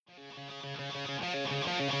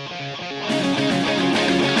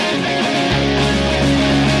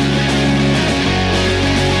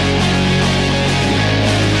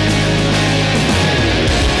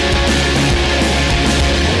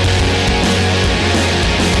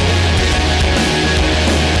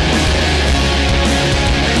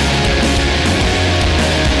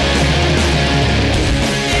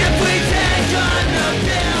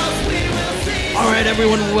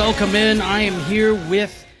Everyone, welcome in. I am here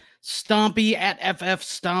with Stompy at FF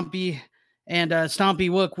Stompy. And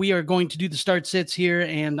Stompy, look, we are going to do the start sits here,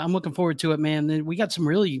 and I'm looking forward to it, man. We got some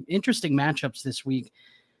really interesting matchups this week.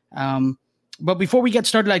 But before we get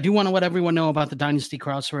started, I do want to let everyone know about the Dynasty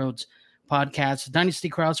Crossroads podcast. Dynasty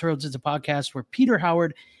Crossroads is a podcast where Peter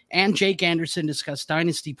Howard and Jake Anderson discuss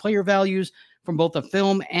Dynasty player values from both a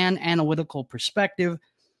film and analytical perspective,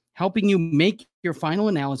 helping you make your final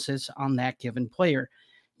analysis on that given player.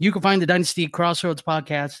 You can find the Dynasty Crossroads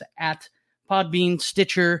podcast at Podbean,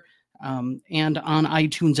 Stitcher, and on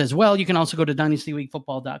iTunes as well. You can also go to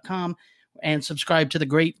dynastyleaguefootball.com and subscribe to the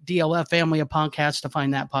great DLF family of podcasts to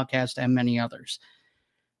find that podcast and many others.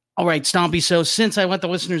 All right, Stompy. So since I let the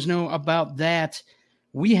listeners know about that,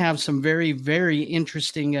 we have some very, very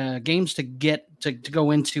interesting games to get to go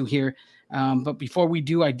into here. But before we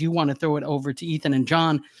do, I do want to throw it over to Ethan and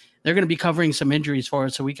John. They're going to be covering some injuries for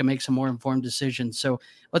us so we can make some more informed decisions. So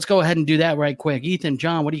let's go ahead and do that right quick. Ethan,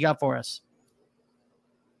 John, what do you got for us?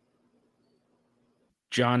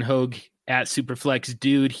 John Hogue at SuperFlex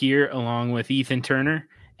Dude here, along with Ethan Turner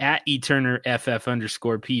at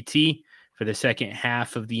eTurnerFF_PT for the second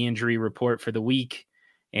half of the injury report for the week.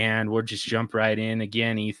 And we'll just jump right in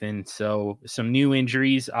again, Ethan. So some new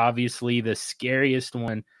injuries, obviously the scariest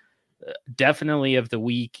one definitely of the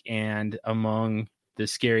week and among the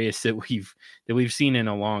scariest that we've seen in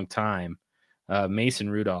a long time. Mason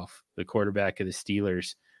Rudolph, the quarterback of the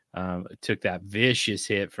Steelers, took that vicious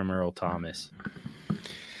hit from Earl Thomas.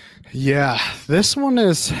 Yeah, this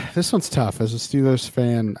one's tough as a Steelers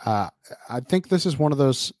fan. I think this is one of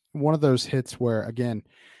those hits where, again,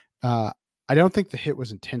 I don't think the hit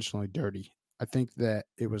was intentionally dirty. I think that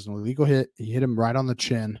it was an illegal hit. He hit him right on the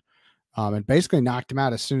chin, and basically knocked him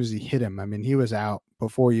out as soon as he hit him. I mean, he was out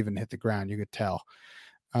before he even hit the ground. You could tell.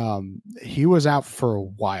 He was out for a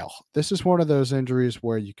while. This is one of those injuries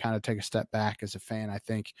where you kind of take a step back as a fan, I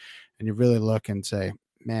think, and you really look and say,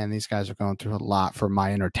 man, these guys are going through a lot for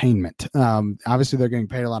my entertainment. Obviously they're getting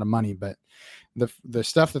paid a lot of money, but the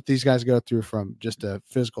stuff that these guys go through from just a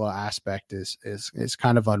physical aspect is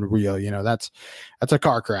kind of unreal. You know, that's a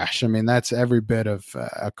car crash. I mean, that's every bit of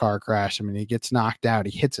a car crash. I mean, he gets knocked out.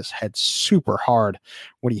 He hits his head super hard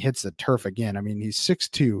when he hits the turf again. I mean, he's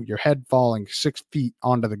 6'2", your head falling 6 feet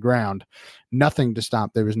onto the ground, nothing to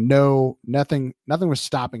stop. There was nothing was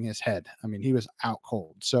stopping his head. I mean, he was out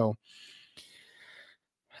cold. So,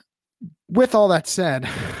 with all that said,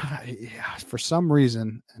 for some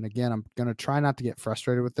reason, and again, I'm going to try not to get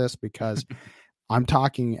frustrated with this because I'm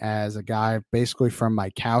talking as a guy basically from my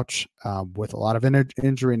couch with a lot of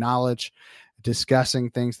injury knowledge, discussing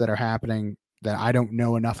things that are happening that I don't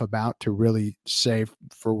know enough about to really say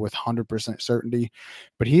with 100% certainty.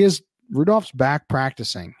 But Rudolph's back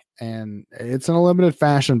practicing, and it's in a limited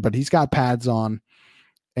fashion, but he's got pads on,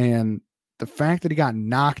 and the fact that he got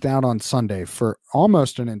knocked out on Sunday for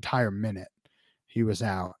almost an entire minute, he was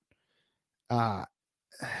out. The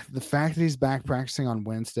fact that he's back practicing on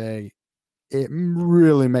Wednesday, it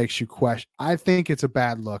really makes you question. I think it's a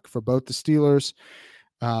bad look for both the Steelers,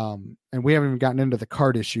 and we haven't even gotten into the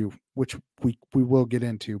card issue, which we will get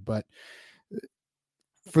into. But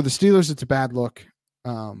for the Steelers, it's a bad look,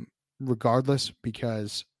 regardless,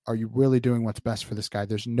 because are you really doing what's best for this guy?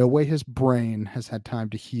 There's no way his brain has had time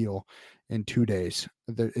to heal in 2 days.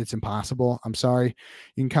 It's impossible. I'm sorry.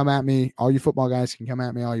 You can come at me. All you football guys can come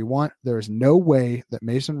at me all you want. There is no way that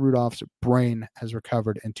Mason Rudolph's brain has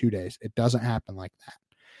recovered in 2 days. It doesn't happen like that.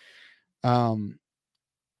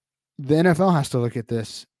 The NFL has to look at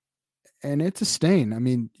this, and it's a stain. I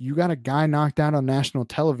mean, you got a guy knocked out on national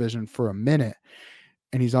television for a minute,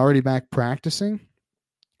 and he's already back practicing.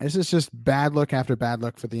 This is just bad look after bad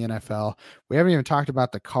look for the NFL. We haven't even talked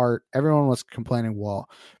about the cart. Everyone was complaining, well,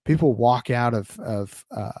 people walk out of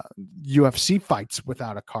UFC fights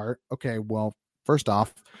without a cart. Okay, well, first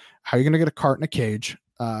off, how are you going to get a cart in a cage?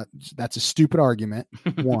 That's a stupid argument,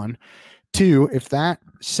 one. Two, if that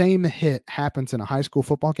same hit happens in a high school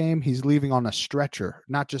football game, he's leaving on a stretcher,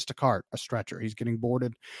 not just a cart, a stretcher. He's getting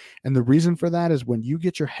boarded. And the reason for that is when you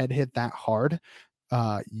get your head hit that hard,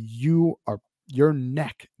 your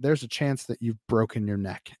neck, there's a chance that you've broken your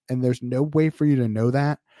neck, and there's no way for you to know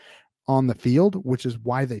that on the field, which is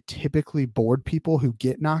why they typically board people who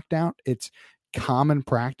get knocked out. It's common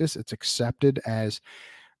practice. It's accepted as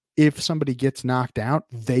if somebody gets knocked out,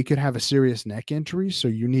 they could have a serious neck injury. So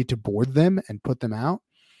you need to board them and put them out.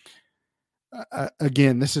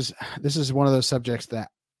 Again, this is one of those subjects that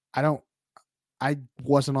I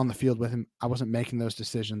wasn't on the field with him. I wasn't making those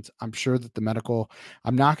decisions. I'm sure that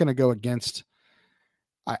I'm not going to go against,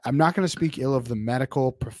 I'm not going to speak ill of the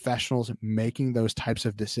medical professionals making those types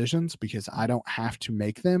of decisions because I don't have to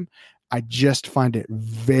make them. I just find it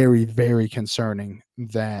very, very concerning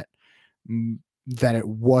that it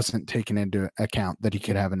wasn't taken into account that he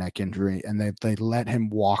could have a neck injury and they let him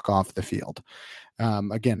walk off the field.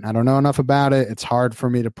 Again, I don't know enough about it. It's hard for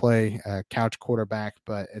me to play couch quarterback,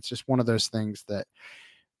 but it's just one of those things that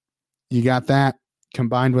you got that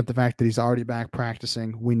combined with the fact that he's already back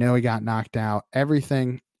practicing. We know he got knocked out.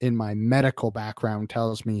 Everything in my medical background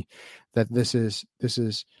tells me that this is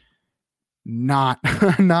not,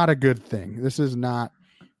 not a good thing. This is not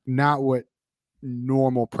what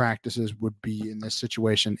normal practices would be in this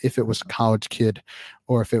situation if it was a college kid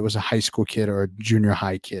or if it was a high school kid or a junior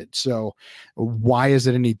high kid. So why is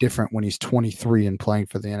it any different when he's 23 and playing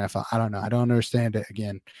for the NFL? I don't know. I don't understand it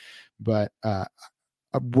again, but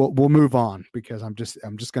we'll move on because I'm just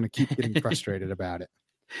going to keep getting frustrated about it.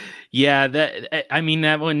 Yeah,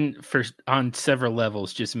 that one on several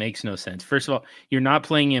levels just makes no sense. First of all, you're not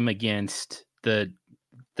playing him against the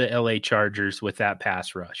LA Chargers with that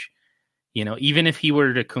pass rush. Even if he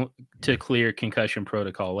were to clear concussion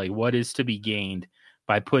protocol, like what is to be gained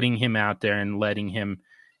by putting him out there and letting him,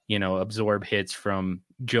 absorb hits from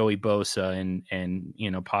Joey Bosa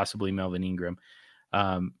and possibly Melvin Ingram.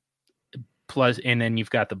 Plus, and then you've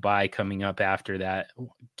got the bye coming up after that.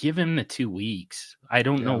 Give him the 2 weeks. I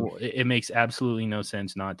don't know. It makes absolutely no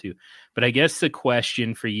sense not to. But I guess the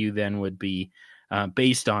question for you then would be,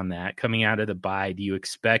 based on that, coming out of the bye, do you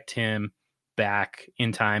expect him back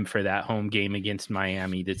in time for that home game against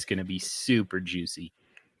Miami that's going to be super juicy?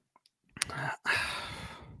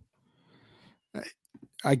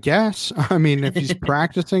 I guess. I mean, if he's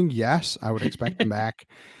practicing, yes, I would expect him back.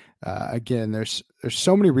 Again, there's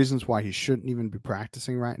so many reasons why he shouldn't even be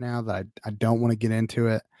practicing right now that I don't want to get into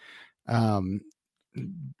it. But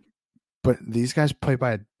these guys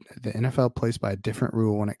the NFL plays by a different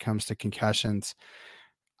rule when it comes to concussions.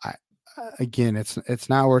 Again, it's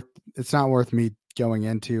not worth me going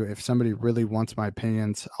into. If somebody really wants my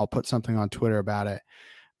opinions, I'll put something on Twitter about it,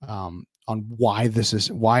 on why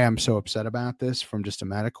I'm so upset about this from just a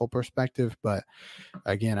medical perspective. But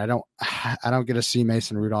again, I don't get to see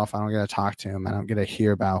Mason Rudolph. I don't get to talk to him. I don't get to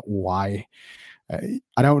hear about why.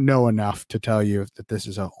 I don't know enough to tell you that this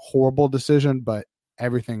is a horrible decision, but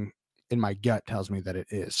everything in my gut tells me that it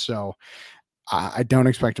is. So I don't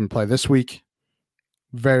expect him to play this week.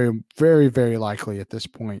 Very, very, very likely at this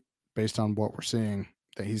point, based on what we're seeing,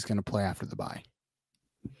 that he's going to play after the bye.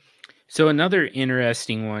 So another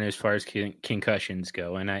interesting one as far as concussions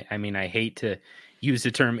go, and I mean, I hate to use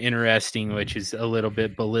the term interesting, which is a little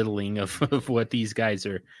bit belittling of what these guys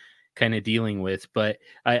are kind of dealing with, but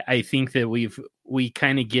I think that we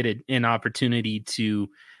kind of get an opportunity to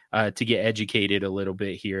get educated a little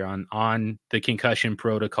bit here on the concussion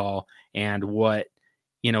protocol and what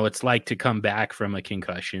it's like to come back from a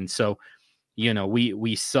concussion. So,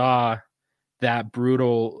 we saw that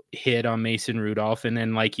brutal hit on Mason Rudolph. And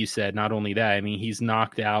then, like you said, not only that, I mean, he's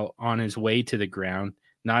knocked out on his way to the ground,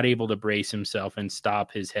 not able to brace himself and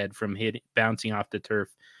stop his head from bouncing off the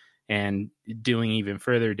turf and doing even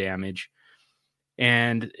further damage.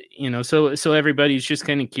 And, so everybody's just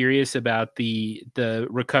kind of curious about the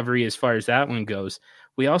recovery as far as that one goes.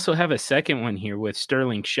 We also have a second one here with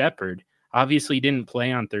Sterling Shepard. Obviously didn't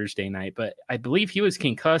play on Thursday night, but I believe he was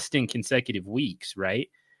concussed in consecutive weeks, right?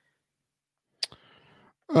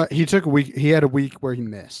 He took a week. He had a week where he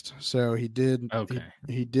missed. So he did. Okay.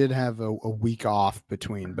 He did have a week off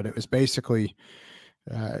between, but it was basically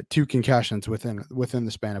 2 concussions within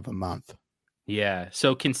the span of a month. Yeah.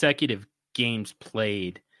 So consecutive games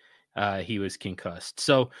played, he was concussed.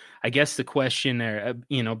 So I guess the question there,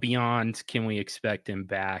 beyond can we expect him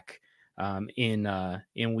back in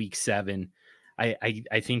week 7?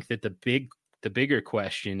 I think that the bigger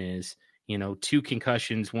question is, 2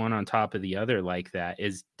 concussions, one on top of the other like that,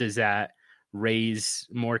 does that raise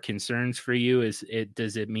more concerns for you?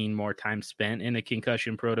 Does it mean more time spent in a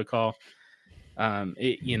concussion protocol? Does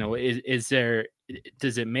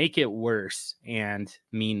it make it worse and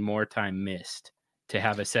mean more time missed to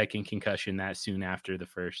have a second concussion that soon after the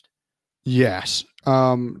first? Yes.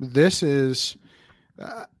 This is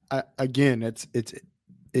again,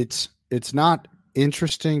 it's not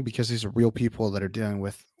interesting because these are real people that are dealing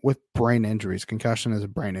with with brain injuries. Concussion is a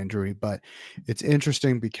brain injury, but it's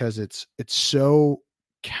interesting because it's so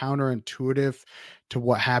counterintuitive to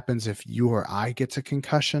what happens if you or I gets a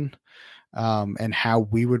concussion, and how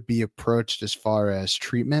we would be approached as far as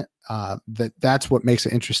treatment. That's what makes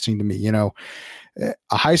it interesting to me. You know,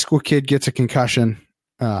 a high school kid gets a concussion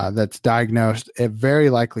that's diagnosed. Very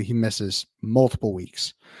likely he misses multiple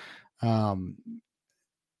weeks.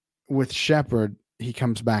 With Shepard, he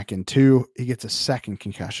comes back in 2. He gets a second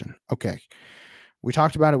concussion. Okay. We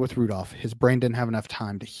talked about it with Rudolph. His brain didn't have enough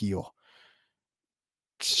time to heal.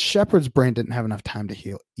 Shepard's brain didn't have enough time to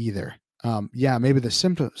heal either. Yeah, maybe the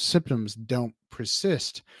symptoms don't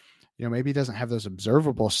persist. You know, maybe he doesn't have those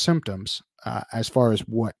observable symptoms as far as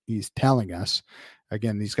what he's telling us.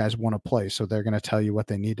 Again, these guys want to play, so they're going to tell you what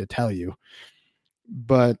they need to tell you.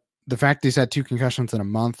 But the fact he's had 2 concussions in a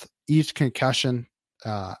month, each concussion,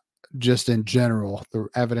 just in general, the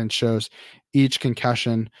evidence shows each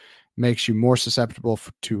concussion makes you more susceptible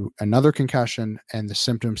to another concussion, and the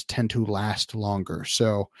symptoms tend to last longer.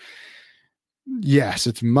 So yes,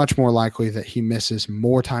 it's much more likely that he misses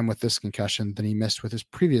more time with this concussion than he missed with his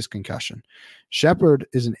previous concussion. Shepard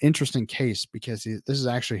is an interesting case because this is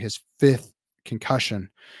actually his 5th concussion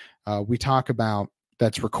we talk about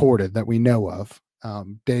that's recorded that we know of,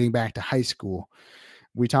 dating back to high school.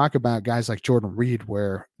 We talk about guys like Jordan Reed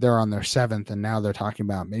where they're on their 7th and now they're talking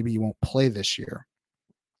about maybe you won't play this year.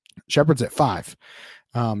 Shepard's at 5,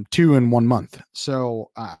 2 in 1 month.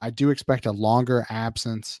 So I do expect a longer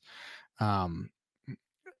absence.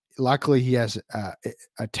 Luckily he has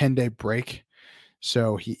a 10-day break.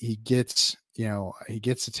 So he gets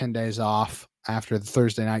the 10 days off after the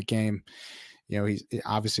Thursday night game. You know,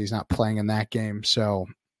 he's not playing in that game. So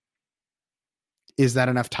is that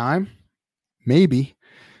enough time? Maybe.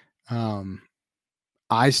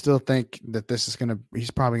 I still think that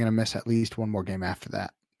he's probably going to miss at least 1 more game after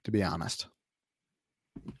that, to be honest.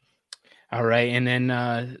 All right. And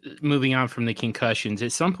then moving on from the concussions,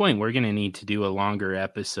 at some point we're going to need to do a longer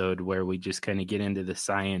episode where we just kind of get into the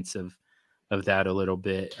science of that a little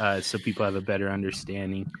bit, so people have a better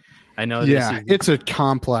understanding. I know. Yeah, it's a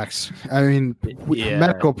complex. I mean,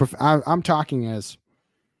 medical. I'm talking as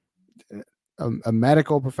a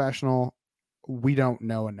medical professional. We don't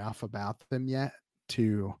know enough about them yet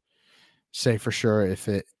to say for sure if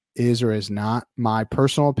it is or is not. My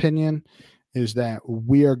personal opinion is that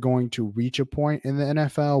we are going to reach a point in the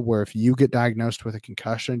NFL where if you get diagnosed with a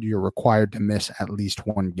concussion, you're required to miss at least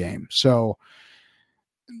 1 game. So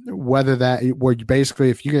where basically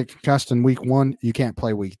if you get concussed in week 1, you can't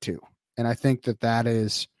play week 2. And I think that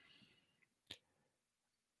is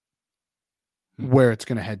where it's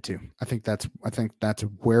going to head to. I think that's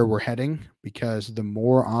where we're heading, because the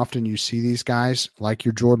more often you see these guys like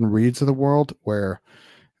your Jordan Reeds of the world where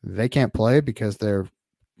they can't play because their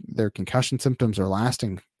concussion symptoms are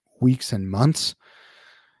lasting weeks and months,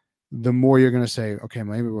 the more you're going to say, okay,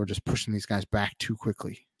 maybe we're just pushing these guys back too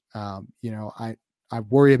quickly. I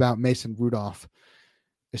worry about Mason Rudolph,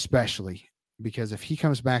 especially because if he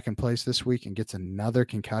comes back and plays this week and gets another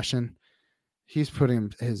concussion, he's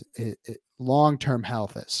putting his long-term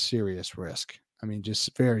health at serious risk. I mean,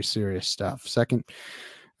 just very serious stuff. Second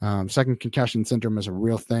concussion syndrome is a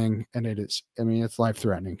real thing, and it's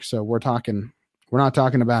life-threatening. So we're not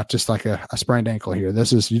talking about just like a sprained ankle here.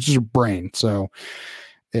 This is just your brain. So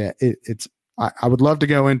I would love to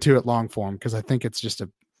go into it long form because I think it's just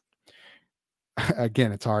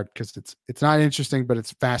again, it's hard because it's not interesting, but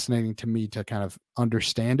it's fascinating to me to kind of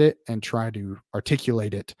understand it and try to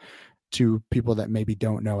articulate it to people that maybe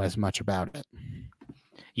don't know as much about it.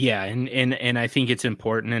 Yeah. And I think it's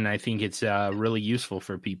important, and I think it's really useful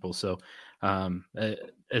for people. So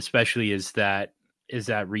especially as that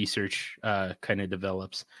research kind of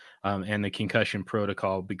develops and the concussion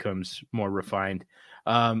protocol becomes more refined.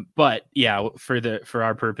 But yeah, for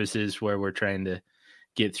our purposes where we're trying to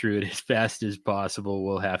get through it as fast as possible,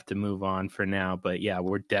 we'll have to move on for now. But yeah,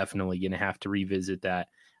 we're definitely going to have to revisit that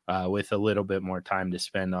with a little bit more time to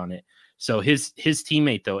spend on it. So his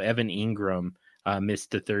teammate, though, Evan Ingram,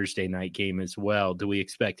 missed the Thursday night game as well. Do we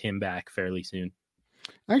expect him back fairly soon?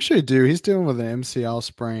 I actually do. He's dealing with an MCL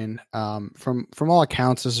sprain. From all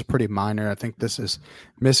accounts, this is pretty minor. I think this is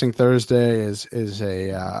missing Thursday is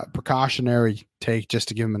a precautionary take just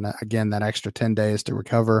to give him that extra 10 days to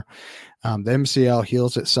recover. The MCL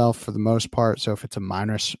heals itself for the most part. So if it's a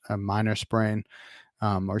minor sprain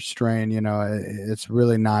or strain, it's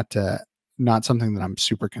really not something that I'm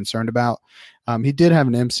super concerned about. He did have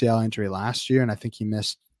an MCL injury last year, and I think he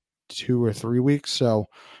missed 2 or 3 weeks. So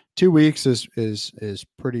 2 weeks is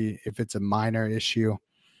pretty, if it's a minor issue,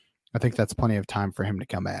 I think that's plenty of time for him to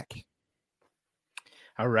come back.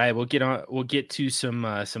 All right, we'll get on. We'll get to some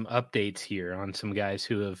updates here on some guys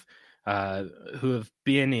who have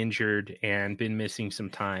been injured and been missing some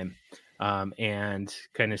time, and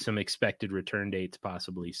kind of some expected return dates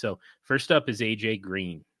possibly. So first up is AJ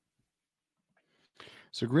Green.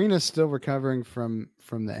 So Green is still recovering from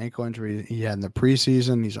the ankle injury he had in the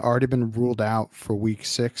preseason. He's already been ruled out for week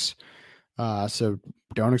 6. So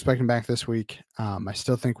don't expect him back this week. I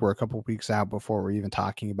still think we're a couple weeks out before we're even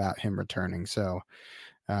talking about him returning. So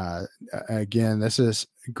again,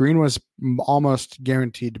 Green was almost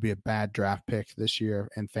guaranteed to be a bad draft pick this year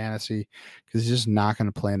in fantasy because he's just not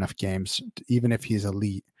going to play enough games, even if he's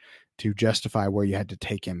elite, to justify where you had to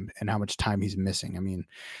take him and how much time he's missing. I mean,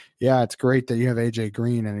 yeah, it's great that you have AJ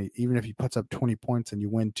Green, and even if he puts up 20 points and you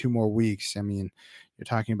win 2 more weeks, I mean, you're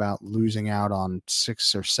talking about losing out on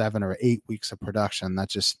 6 or 7 or 8 weeks of production.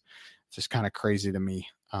 That's just kind of crazy to me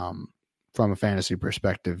from a fantasy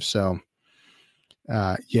perspective. So,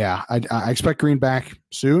 yeah, I expect Green back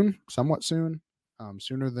soon, somewhat soon,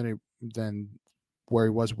 sooner than where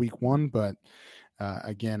he was week 1. But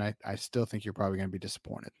again, I still think you're probably going to be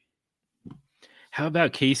disappointed. How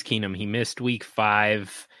about Case Keenum? He missed week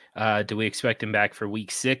 5. Do we expect him back for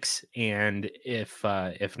week 6? And if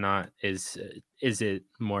not, is it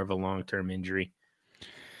more of a long-term injury?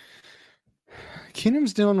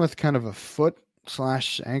 Keenum's dealing with kind of a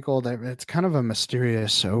foot/ankle. It's kind of a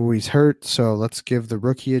mysterious. Oh, he's hurt, so let's give the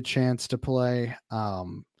rookie a chance to play.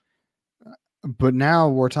 But now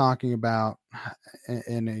we're talking about,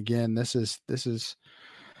 and again, this is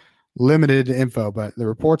limited info, but the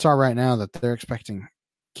reports are right now that they're expecting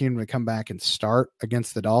Keenum to come back and start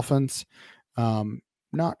against the Dolphins.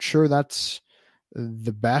 Not sure that's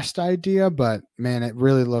the best idea, but man, it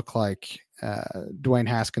really looked like Dwayne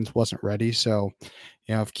Haskins wasn't ready. So,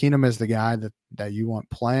 if Keenum is the guy that you want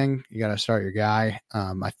playing, you got to start your guy.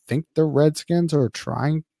 I think the Redskins are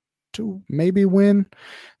trying to maybe win.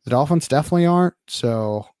 The Dolphins definitely aren't.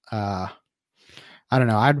 So, I don't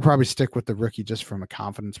know. I'd probably stick with the rookie just from a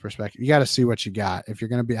confidence perspective. You got to see what you got. If you're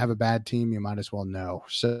going to have a bad team, you might as well know.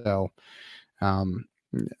 So,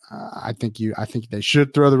 I think they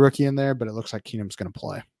should throw the rookie in there, but it looks like Keenum's going to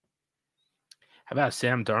play. How about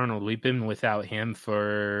Sam Darnold? We've been without him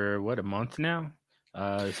for a month now.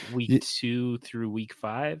 Week 2 through week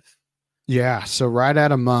 5. Yeah, so right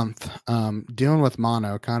at a month, dealing with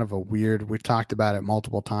mono, kind of a weird, we've talked about it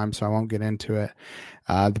multiple times, so I won't get into it.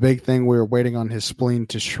 The big thing, we were waiting on his spleen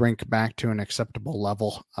to shrink back to an acceptable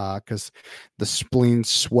level because the spleen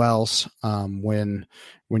swells when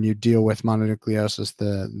you deal with mononucleosis,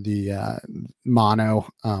 the mono,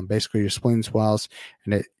 basically your spleen swells,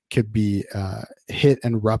 and it could be hit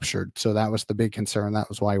and ruptured. So that was the big concern. That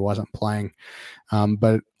was why he wasn't playing.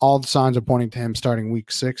 But all the signs are pointing to him starting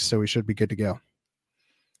week 6, so he should be good to go.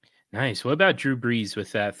 Nice. What about Drew Brees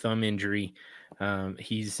with that thumb injury?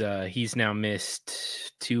 He's now missed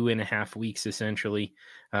 2.5 weeks essentially.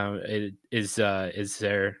 Is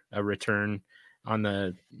there a return on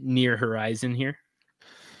the near horizon here?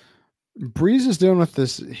 Brees is dealing with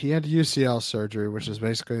this. He had UCL surgery, which is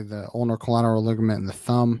basically the ulnar collateral ligament in the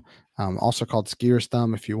thumb, also called skier's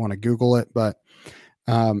thumb if you want to Google it. But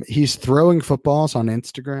he's throwing footballs on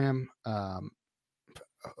Instagram.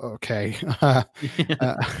 Okay.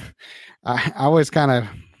 I always kind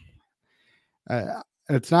of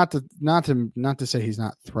it's not to say he's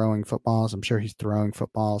not throwing footballs. I'm sure he's throwing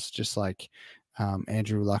footballs just like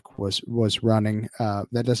Andrew Luck was running.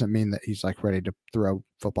 That doesn't mean that he's like ready to throw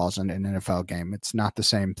footballs in an NFL game. It's not the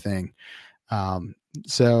same thing.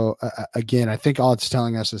 So again, I think all it's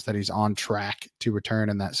telling us is that he's on track to return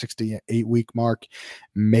in that 68 week mark.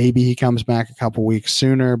 Maybe he comes back a couple weeks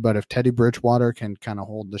sooner, but if Teddy Bridgewater can kind of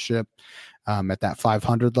hold the ship at that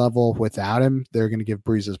 500 level without him, they're going to give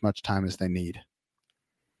Brees as much time as they need.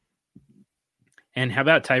 And how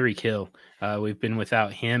about Tyreek Hill? We've been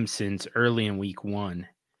without him since early in week 1.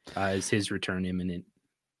 Is his return imminent?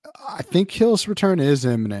 I think Hill's return is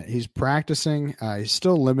imminent. He's practicing. He's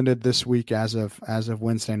still limited this week as of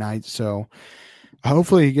Wednesday night. So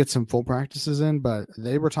hopefully he gets some full practices in, but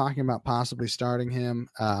they were talking about possibly starting him.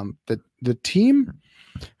 The team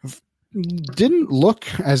didn't look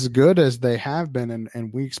as good as they have been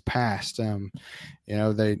in weeks past.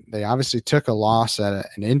 They obviously took a loss at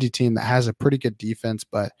an indie team that has a pretty good defense,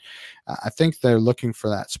 but I think they're looking for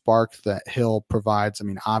that spark that Hill provides. I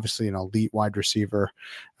mean, obviously an elite wide receiver,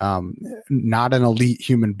 not an elite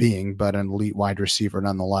human being, but an elite wide receiver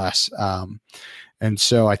nonetheless. And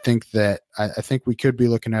so I think we could be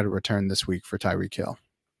looking at a return this week for Tyreek Hill.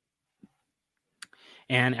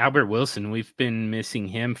 And Albert Wilson, we've been missing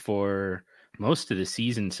him for most of the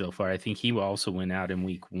season so far. I think he also went out in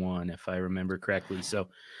week 1, if I remember correctly. So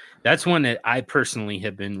that's one that I personally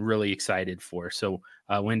have been really excited for. So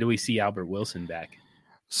when do we see Albert Wilson back?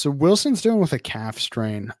 So Wilson's dealing with a calf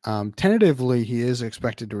strain. Tentatively, he is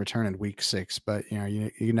expected to return in week 6, but you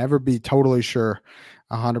can never be totally sure,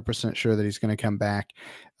 100% sure that he's going to come back.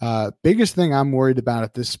 Biggest thing I'm worried about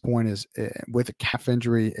at this point is with a calf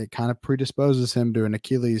injury, it kind of predisposes him to an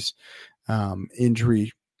Achilles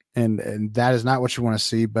injury, and that is not what you want to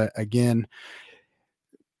see. But again,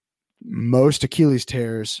 most Achilles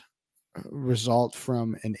tears result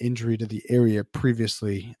from an injury to the area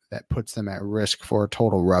previously that puts them at risk for a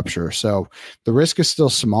total rupture. So the risk is still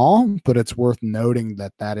small, but it's worth noting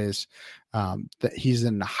that is that he's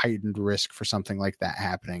in a heightened risk for something like that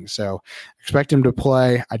happening. So expect him to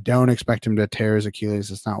play. I don't expect him to tear his Achilles.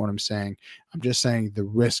 That's not what I'm saying. I'm just saying the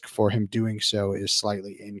risk for him doing so is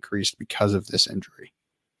slightly increased because of this injury.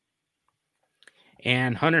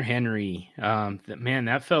 And Hunter Henry, man,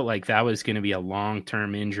 that felt like that was going to be a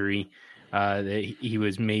long-term injury. That he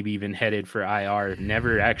was maybe even headed for IR,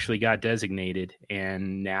 never actually got designated.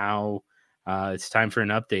 And now it's time for an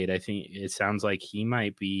update. I think it sounds like he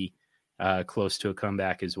might be close to a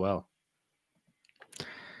comeback as well.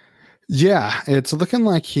 Yeah, it's looking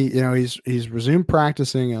like he's resumed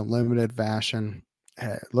practicing in limited fashion.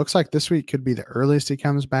 It looks like this week could be the earliest he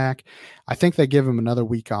comes back. I think they give him another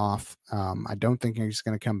week off. I don't think he's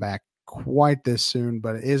going to come back quite this soon,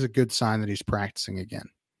 but it is a good sign that he's practicing again.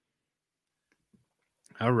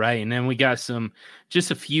 All right, and then we got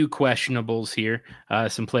just a few questionables here,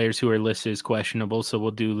 some players who are listed as questionable, so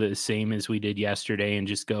we'll do the same as we did yesterday and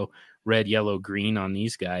just go red, yellow, green on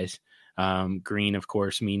these guys. Green, of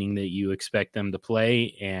course, meaning that you expect them to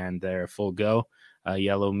play and they're full go.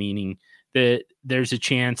 Yellow meaning that there's a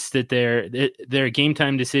chance that they're a game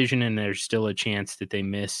time decision and there's still a chance that they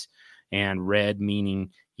miss. And red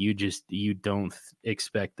meaning you don't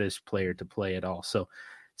expect this player to play at all. So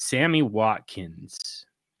Sammy Watkins.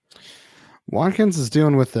 Watkins is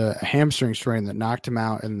dealing with a hamstring strain that knocked him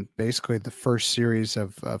out in basically the first series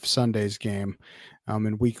of Sunday's game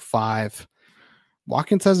in week 5.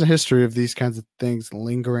 Watkins has a history of these kinds of things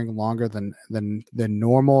lingering longer than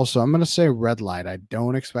normal. So I'm going to say red light. I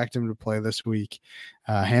don't expect him to play this week.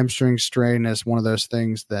 Hamstring strain is one of those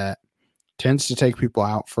things that tends to take people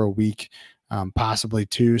out for a week, possibly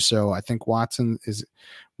 2. So I think Watkins is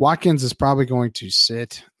probably going to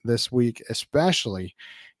sit this week, especially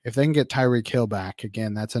if they can get Tyreek Hill back.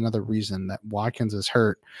 Again, that's another reason that Watkins is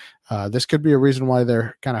hurt. This could be a reason why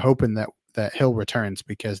they're kind of hoping that Hill returns,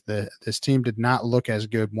 because this team did not look as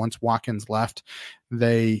good once Watkins left.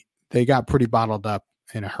 They got pretty bottled up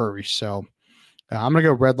in a hurry. So I'm going to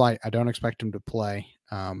go red light. I don't expect him to play.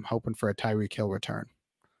 Hoping for a Tyreek Hill return.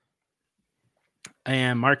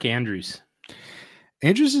 And Mark Andrews.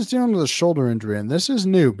 Andrews is dealing with a shoulder injury, and this is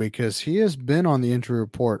new because he has been on the injury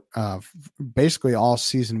report basically all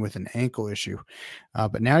season with an ankle issue.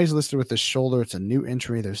 But now he's listed with his shoulder. It's a new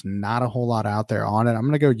injury. There's not a whole lot out there on it. I'm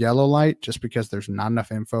going to go yellow light just because there's not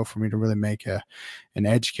enough info for me to really make an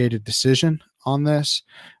educated decision on this.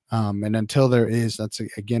 And until there is, that's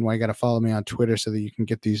again why you got to follow me on Twitter so that you can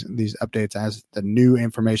get these updates as the new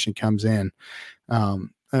information comes in.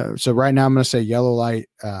 So right now I'm going to say yellow light.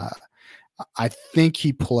 I think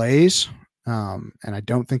he plays, and I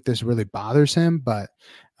don't think this really bothers him, but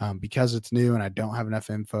because it's new and I don't have enough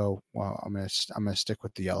info, well, I'm gonna stick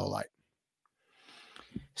with the yellow light.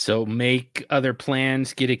 So make other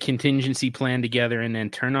plans, get a contingency plan together, and then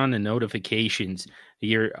turn on the notifications.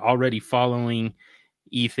 You're already following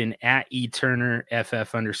Ethan at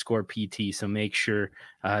eTurnerFF_PT, so make sure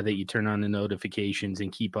that you turn on the notifications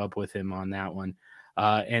and keep up with him on that one.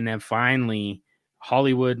 And then finally,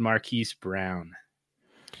 Hollywood Marquise Brown.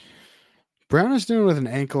 Brown is dealing with an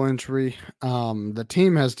ankle injury. The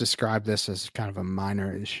team has described this as kind of a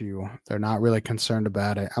minor issue. They're not really concerned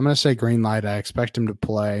about it. I'm going to say green light. I expect him to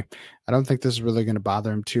play. I don't think this is really going to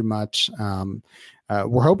bother him too much.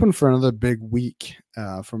 We're hoping for another big week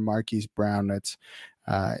from Marquise Brown. It's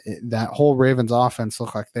that whole Ravens offense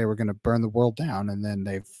looked like they were going to burn the world down, and then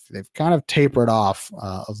they've kind of tapered off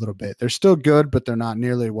a little bbit. They're still good, but they're not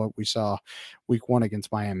nearly what we saw week 1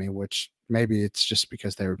 against Miami, which maybe it's just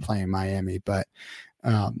because they were playing Miami. But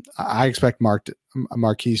I expect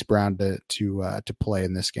Marquise Brown to play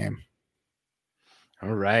in this game.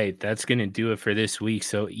 All right, that's going to do it for this week.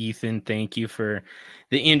 So Ethan, thank you for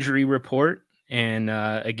the injury report. And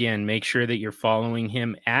again, make sure that you're following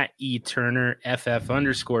him at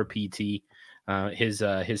eTurnerFF_PT. His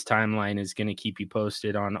timeline is going to keep you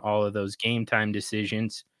posted on all of those game time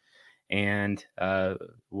decisions. And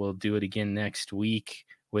we'll do it again next week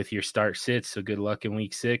with your start sits. So good luck in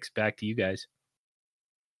week 6. Back to you guys.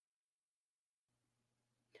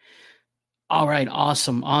 All right.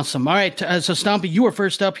 Awesome. All right. So Stompy, you are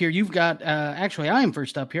first up here. You've got, actually, I am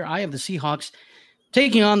first up here. I have the Seahawks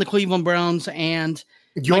taking on the Cleveland Browns, and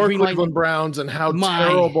your Cleveland Browns, and how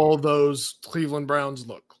terrible those Cleveland Browns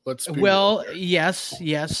look.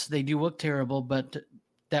 Yes, they do look terrible, but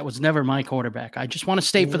that was never my quarterback. I just want to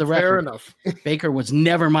state for the record. Fair enough. Baker was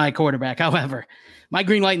never my quarterback. However, my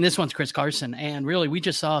green light in this one's Chris Carson. And really, we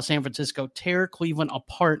just saw San Francisco tear Cleveland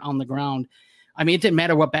apart on the ground. I mean, it didn't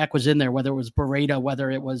matter what back was in there, whether it was Beretta, whether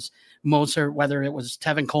it was Moser, whether it was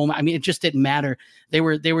Tevin Coleman. I mean, it just didn't matter. They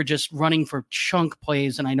were just running for chunk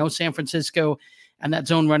plays. And I know San Francisco and that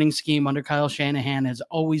zone running scheme under Kyle Shanahan has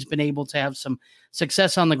always been able to have some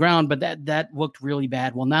success on the ground, but that looked really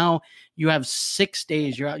bad. Well, now you have 6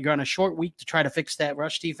 days. You're on a short week to try to fix that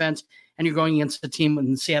rush defense, and you're going against a team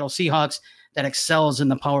in the Seattle Seahawks that excels in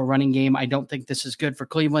the power running game. I don't think this is good for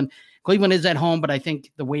Cleveland. Cleveland is at home, but I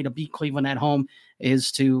think the way to beat Cleveland at home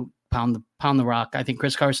is to pound the rock. I think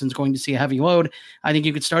Chris Carson's going to see a heavy load. I think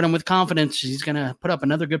you could start him with confidence. He's going to put up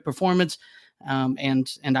another good performance.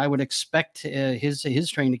 And I would expect his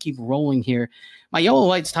train to keep rolling here. My yellow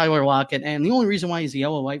light's Tyler Lockett, and the only reason why he's a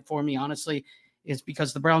yellow light for me, honestly, is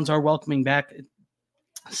because the Browns are welcoming back. It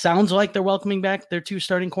sounds like they're welcoming back their 2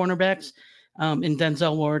 starting cornerbacks in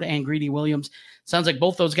Denzel Ward and Greedy Williams. Sounds like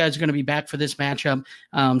both those guys are going to be back for this matchup.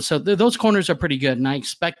 So those corners are pretty good, and I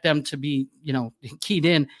expect them to be, keyed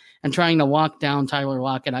in and trying to lock down Tyler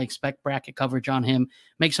Lockett. I expect bracket coverage on him,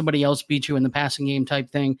 make somebody else beat you in the passing game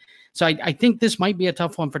type thing. So I think this might be a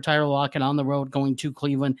tough one for Tyler Lockett on the road going to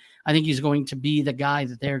Cleveland. I think he's going to be the guy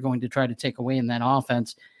that they're going to try to take away in that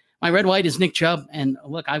offense. My red light is Nick Chubb. And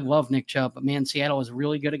look, I love Nick Chubb, but man, Seattle is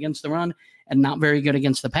really good against the run and not very good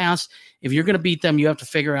against the pass. If you're going to beat them, you have to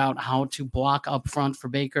figure out how to block up front for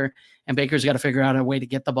Baker, and Baker's got to figure out a way to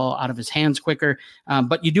get the ball out of his hands quicker.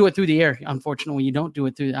 But you do it through the air. Unfortunately, you don't do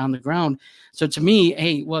it on the ground. So to me,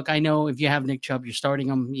 hey, look, I know if you have Nick Chubb, you're starting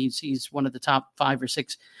him. He's one of the top 5 or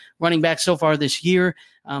 6 running backs so far this year.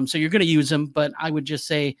 So you're going to use him, but I would just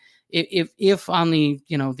say if on the,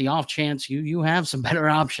 the off chance you have some better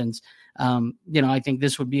options, I think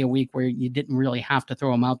this would be a week where you didn't really have to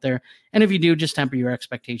throw him out there. And if you do, just temper your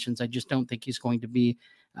expectations. I just don't think he's going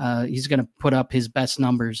to put up his best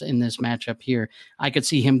numbers in this matchup here. I could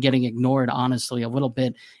see him getting ignored, honestly, a little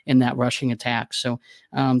bit in that rushing attack. So,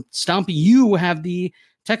 Stompy, you have the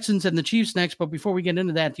Texans and the Chiefs next. But before we get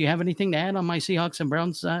into that, do you have anything to add on my Seahawks and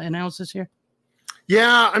Browns analysis here?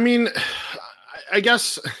 Yeah, I mean, I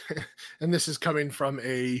guess, and this is coming from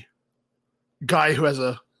a guy who has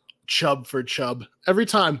a Chubb for Chubb. Every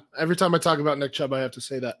time I talk about Nick Chubb, I have to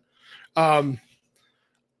say that. I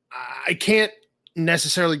can't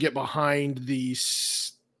necessarily get behind the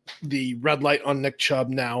red light on Nick Chubb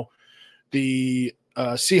now. The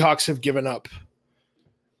Seahawks have given up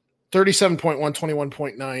 37.1,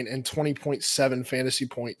 21.9, and 20.7 fantasy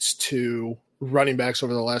points to running backs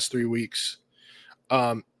over the last 3 weeks.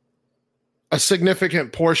 A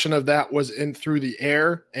significant portion of that was in through the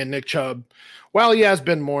air, and Nick Chubb, while he has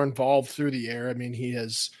been more involved through the air, I mean, he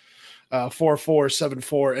has 4-4,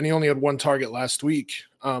 7-4, and he only had 1 target last week.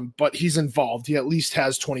 But he's involved. He at least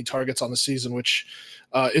has 20 targets on the season, which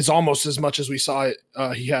is almost as much as we saw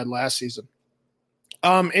he had last season.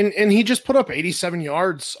 And he just put up 87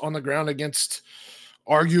 yards on the ground against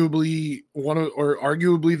arguably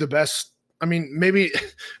the best. I mean, maybe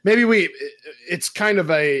it's kind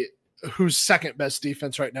of a who's second best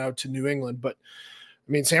defense right now to New England. But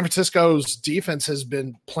I mean, San Francisco's defense has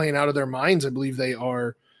been playing out of their minds. I believe they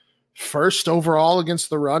are first overall against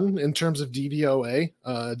the run in terms of DVOA.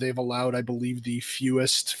 They've allowed, I believe, the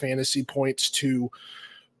fewest fantasy points to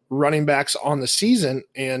running backs on the season.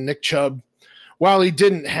 And Nick Chubb, while he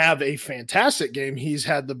didn't have a fantastic game, he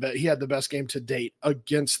had the best game to date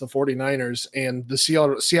against the 49ers, and the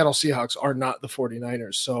Seattle Seahawks are not the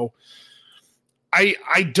 49ers. So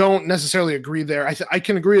I don't necessarily agree there. I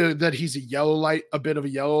can agree that he's a bit of a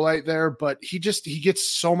yellow light there, but he gets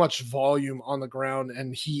so much volume on the ground,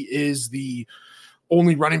 and he is the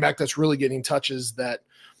only running back that's really getting touches that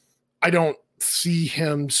I don't see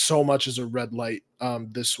him so much as a red light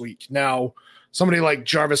this week. Now, somebody like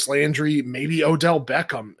Jarvis Landry, maybe Odell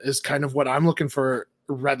Beckham is kind of what I'm looking for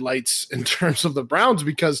red lights in terms of the Browns,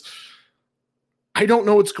 because I don't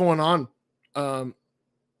know what's going on.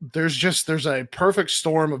 There's a perfect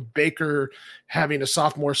storm of Baker having a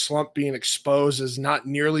sophomore slump, being exposed as not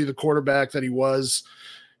nearly the quarterback that he was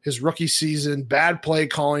his rookie season, bad play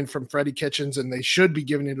calling from Freddie Kitchens, and they should be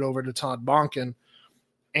giving it over to Todd Monken.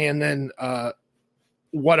 And then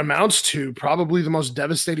what amounts to probably the most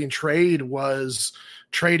devastating trade was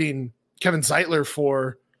trading Kevin Zeitler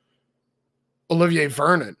for Olivier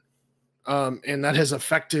Vernon. And that has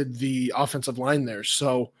affected the offensive line there.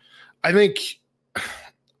 So I think,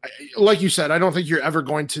 like you said, I don't think you're ever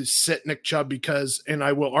going to sit Nick Chubb because, and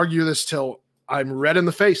I will argue this till I'm red in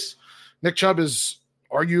the face, Nick Chubb is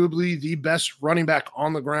arguably the best running back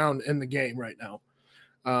on the ground in the game right now.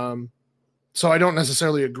 So I don't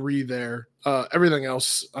necessarily agree there. Everything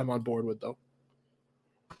else I'm on board with, though.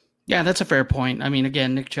 Yeah, that's a fair point. I mean,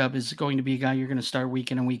 again, Nick Chubb is going to be a guy you're going to start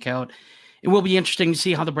week in and week out. It will be interesting to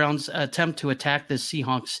see how the Browns attempt to attack this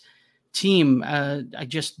Seahawks team. I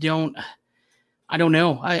don't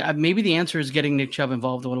know. Maybe the answer is getting Nick Chubb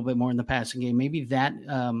involved a little bit more in the passing game. Maybe that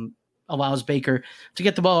allows Baker to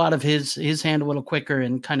get the ball out of his hand a little quicker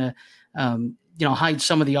and kind of hide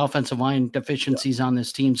some of the offensive line deficiencies on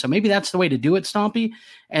this team. So maybe that's the way to do it, Stompy.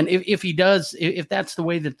 And if he does, if that's the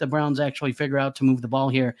way that the Browns actually figure out to move the ball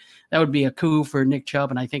here, that would be a coup for Nick Chubb,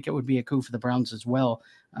 and I think it would be a coup for the Browns as well.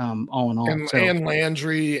 All in all, and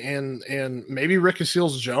Landry and maybe Ricky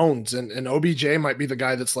Seals-Jones and OBJ might be the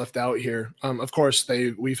guy that's left out here. Of course,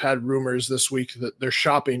 we've had rumors this week that they're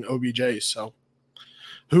shopping OBJ, so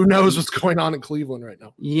who knows what's going on in Cleveland right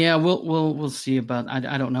now? Yeah, we'll see about.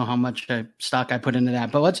 I don't know how much stock I put into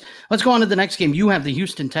that, but let's go on to the next game. You have the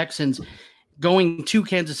Houston Texans going to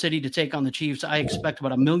Kansas City to take on the Chiefs. I expect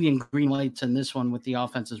about 1 million green lights in this one with the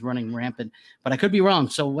offenses running rampant, but I could be wrong.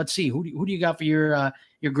 So let's see. Who do you got for your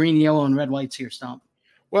green, yellow, and red lights here, Stomp?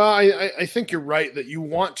 Well, I think you're right that you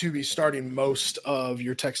want to be starting most of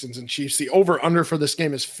your Texans and Chiefs. The over-under for this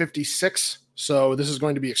game is 56, so this is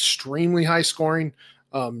going to be extremely high scoring.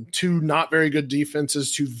 Two not very good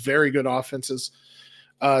defenses, two very good offenses.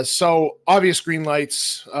 So obvious green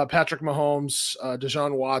lights, Patrick Mahomes,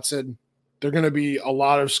 Deshaun Watson. They're going to be a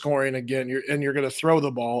lot of scoring again, you're going to throw the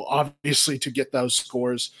ball, obviously, to get those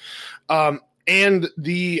scores. And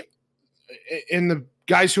the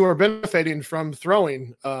guys who are benefiting from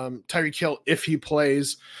throwing, Tyreek Hill, if he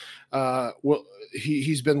plays,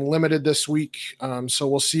 he's been limited this week, so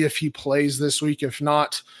we'll see if he plays this week. If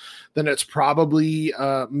not, then it's probably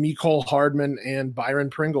Mecole Hardman and Byron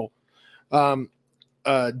Pringle.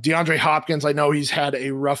 DeAndre Hopkins, I know he's had a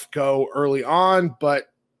rough go early on, but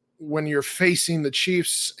when you're facing the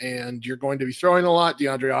Chiefs and you're going to be throwing a lot,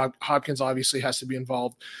 DeAndre Hopkins obviously has to be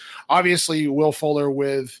involved. Obviously, Will Fuller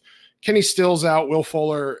with Kenny Stills out. Will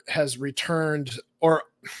Fuller has returned, or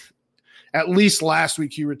at least last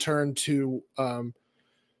week he returned to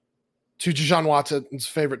Deshaun Watson's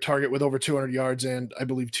favorite target with over 200 yards and I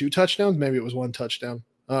believe 2 touchdowns. Maybe it was 1 touchdown.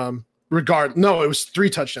 No, it was 3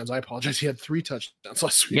 touchdowns. I apologize. He had 3 touchdowns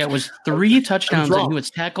last week. Yeah, it was 3 touchdowns, and he was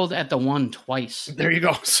tackled at the 1 twice. There you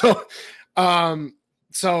go. So, I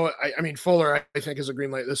mean, Fuller, I think, is a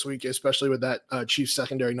green light this week, especially with that Chiefs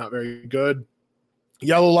secondary not very good.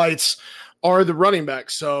 Yellow lights are the running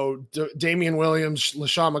backs. So, Damian Williams,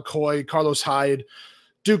 LaShawn McCoy, Carlos Hyde,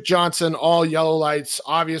 Duke Johnson, all yellow lights.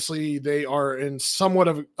 Obviously, they are in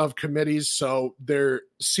somewhat of committees, so their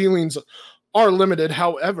ceilings are limited.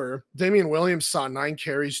 However, Damian Williams saw 9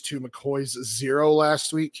 carries to McCoy's 0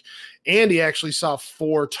 last week, and he actually saw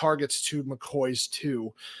 4 targets to McCoy's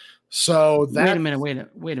 2. So that.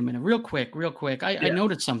 Wait a minute. Real quick. I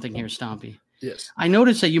noticed something here, Stompy. Yes. I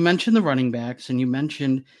noticed that you mentioned the running backs, and you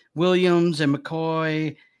mentioned Williams and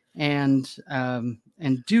McCoy and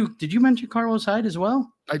Duke. Did you mention Carlos Hyde as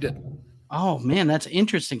well? I did. Oh man, that's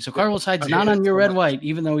interesting. So Carlos Hyde's not on your red white,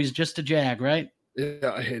 even though he's just a Jag, right?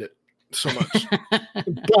 Yeah, I hate it so much.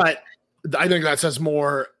 But I think that says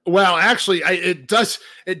more. Well, actually, it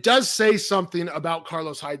does say something about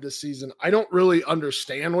Carlos Hyde this season. I don't really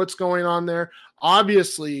understand what's going on there.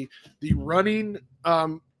 Obviously, the running,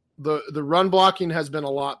 the run blocking has been a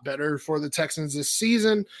lot better for the Texans this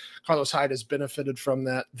season. Carlos Hyde has benefited from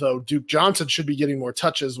that, though Duke Johnson should be getting more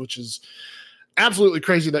touches, which is absolutely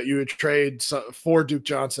crazy that you would trade for Duke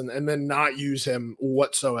Johnson and then not use him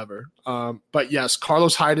whatsoever. But yes,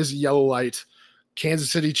 Carlos Hyde is a yellow light.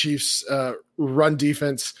 Kansas City Chiefs run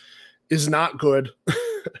defense is not good.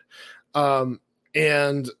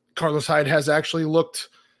 And Carlos Hyde has actually looked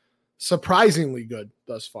surprisingly good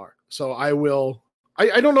thus far. So I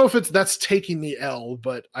don't know if that's taking the L,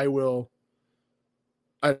 but I don't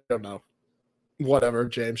know. Whatever,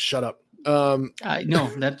 James, shut up. No,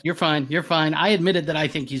 that you're fine. You're fine. I admitted that I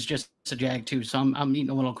think he's just a Jag too, so I'm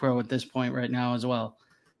eating a little crow at this point right now as well.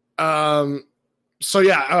 But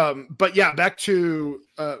back to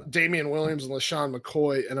Damian Williams and LaShawn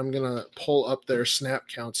McCoy, and I'm gonna pull up their snap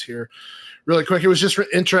counts here really quick. It was just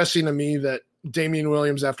interesting to me that Damian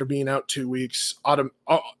Williams, after being out 2 weeks,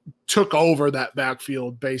 took over that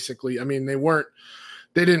backfield basically. I mean, they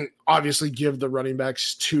didn't obviously give the running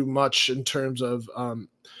backs too much in terms of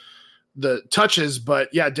the touches, but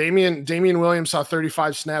yeah, Damian Williams saw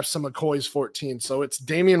 35 snaps to McCoy's 14. So it's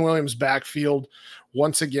Damian Williams' backfield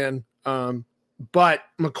once again. But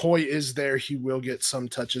McCoy is there. He will get some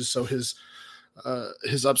touches. So his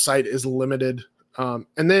upside is limited. And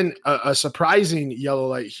then a surprising yellow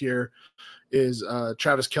light here is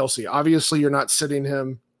Travis Kelce. Obviously, you're not sitting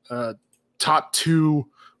him top 2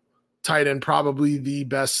 tight end, probably the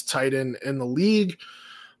best tight end in the league.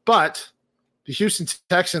 But the Houston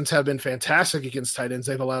Texans have been fantastic against tight ends.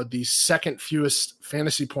 They've allowed the second fewest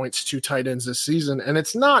fantasy points to tight ends this season. And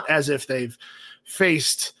it's not as if they've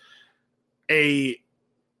faced a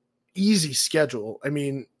easy schedule. I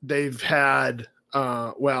mean, they've had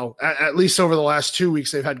at least over the last 2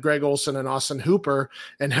 weeks, they've had Greg Olsen and Austin Hooper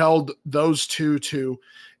and held those two to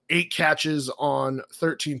 8 catches on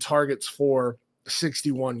 13 targets for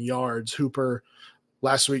 61 yards. Hooper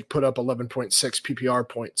last week put up 11.6 PPR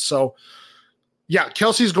points. So yeah,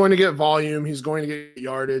 Kelce's going to get volume. He's going to get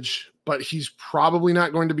yardage, but he's probably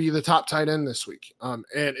not going to be the top tight end this week. And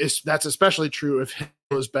that's especially true if he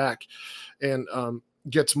goes back and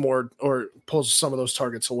gets more or pulls some of those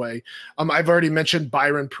targets away. I've already mentioned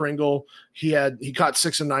Byron Pringle. He caught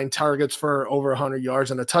 6 of 9 targets for over 100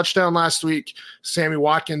 yards and a touchdown last week. Sammy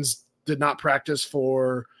Watkins did not practice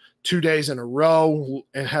for 2 days in a row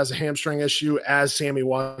and has a hamstring issue, as Sammy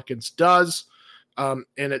Watkins does. And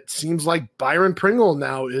it seems like Byron Pringle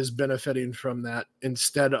now is benefiting from that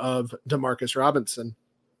instead of Demarcus Robinson.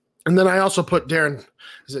 And then I also put Darren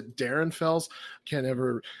Fells?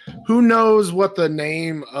 Who knows what the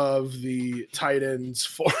name of the tight ends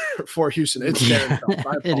for Houston? It's Darren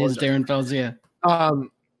Fells. It is Darren Fells, yeah.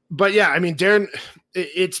 But yeah, I mean,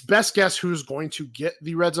 it's best guess who's going to get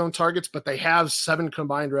the red zone targets, but they have 7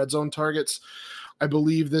 combined red zone targets, I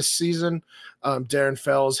believe, this season. Darren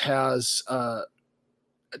Fells has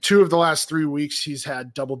 2 of the last 3 weeks, he's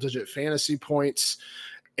had double-digit fantasy points,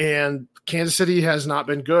 and Kansas City has not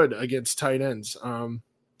been good against tight ends.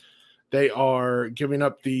 They are giving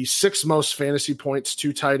up the 6th most fantasy points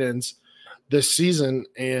to tight ends this season,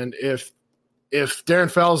 and if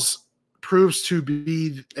Darren Fells proves to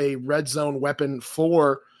be a red zone weapon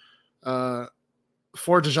for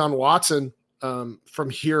Deshaun Watson, from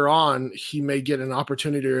here on, he may get an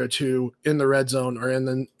opportunity or 2 in the red zone or in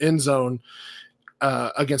the end zone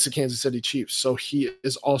against the Kansas City Chiefs. So he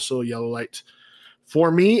is also a yellow light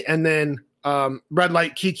for me. And then red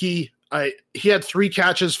light Kiki, he had 3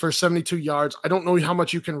 catches for 72 yards. I don't know how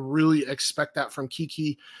much you can really expect that from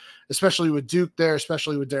Kiki, especially with Duke there,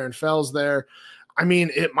 especially with Darren Fells there. I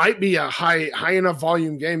mean, it might be a high enough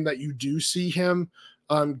volume game that you do see him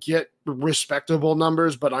get respectable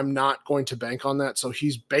numbers, but I'm not going to bank on that. So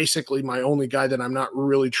he's basically my only guy that I'm not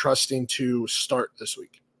really trusting to start this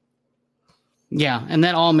week. Yeah, and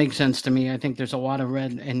that all makes sense to me. I think there's a lot of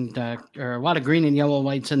red and or a lot of green and yellow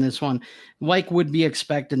lights in this one. Like would be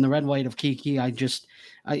expected, the red white of Kiki. I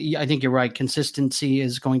think you're right. Consistency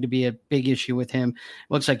is going to be a big issue with him.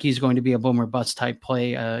 Looks like he's going to be a boomer bust type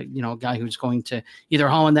play. A guy who's going to either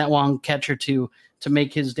haul in that long catch or 2 to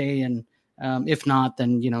make his day, and if not,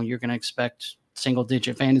 then you're going to expect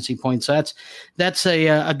single-digit fantasy points. So that's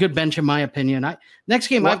a good bench in my opinion. Next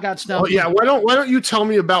game I've got stuff. Yeah, why don't you tell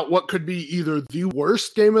me about what could be either the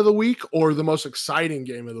worst game of the week or the most exciting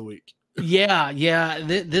game of the week? Yeah.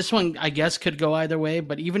 This one I guess could go either way,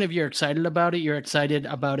 but even if you're excited about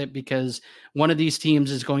it because one of these teams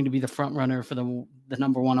is going to be the front runner for the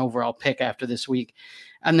number 1 overall pick after this week,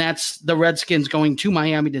 and that's the Redskins going to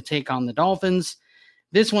Miami to take on the Dolphins.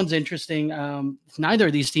 This one's interesting. Neither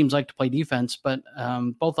of these teams like to play defense, but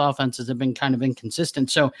both offenses have been kind of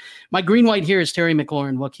inconsistent. So my green-white here is Terry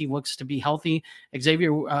McLaurin. Look, he looks to be healthy.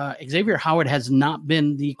 Xavier Howard has not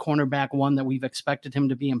been the cornerback 1 that we've expected him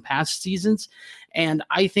to be in past seasons. And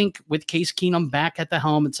I think with Case Keenum back at the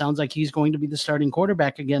helm, it sounds like he's going to be the starting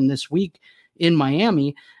quarterback again this week in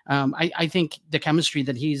Miami. I think the chemistry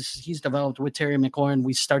that he's developed with Terry McLaurin,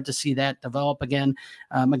 we start to see that develop again.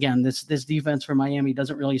 Again, this defense for Miami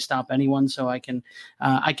doesn't really stop anyone, so I can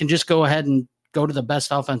just go ahead and go to the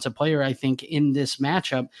best offensive player I think in this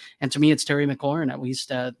matchup, and to me it's Terry McLaurin, at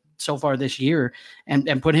least so far this year,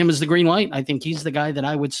 and put him as the green light. I think he's the guy that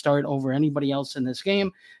I would start over anybody else in this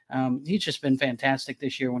game. He's just been fantastic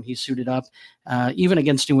this year when he's suited up. Even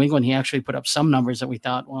against New England, he actually put up some numbers that we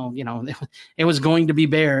thought, it was going to be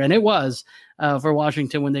bare, and it was for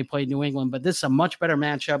Washington when they played New England. But this is a much better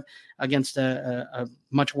matchup against a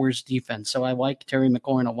much worse defense. So I like Terry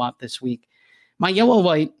McLaurin a lot this week. My yellow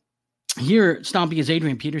light here, Stompy, is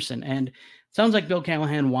Adrian Peterson. And it sounds like Bill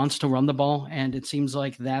Callahan wants to run the ball, and it seems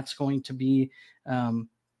like that's going to be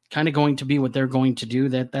kind of going to be what they're going to do.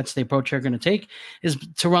 That's the approach they're going to take, is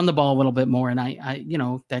to run the ball a little bit more. And I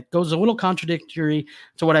that goes a little contradictory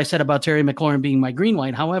to what I said about Terry McLaurin being my green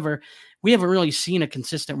light. However, we haven't really seen a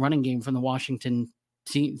consistent running game from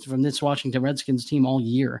this Washington Redskins team all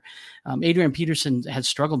year. Adrian Peterson has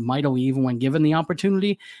struggled mightily even when given the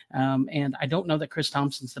opportunity. And I don't know that Chris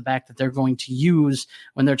Thompson's the back that they're going to use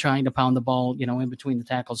when they're trying to pound the ball, in between the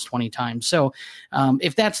tackles 20 times. So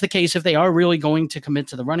if that's the case, if they are really going to commit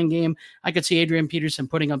to the running game, I could see Adrian Peterson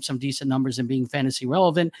putting up some decent numbers and being fantasy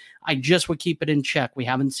relevant. I just would keep it in check. We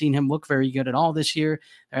haven't seen him look very good at all this year.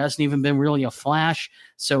 There hasn't even been really a flash.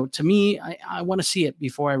 So to me, I want to see it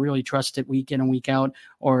before I really trust it week in and week out,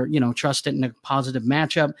 or, trust it in a positive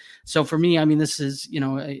matchup. So for me, this is,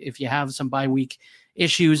 if you have some bye week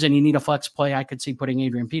issues and you need a flex play, I could see putting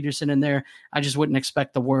Adrian Peterson in there. I just wouldn't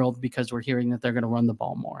expect the world because we're hearing that they're going to run the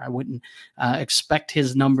ball more. I wouldn't expect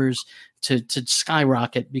his numbers to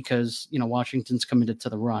skyrocket because, Washington's committed to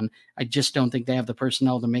the run. I just don't think they have the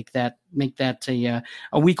personnel to make that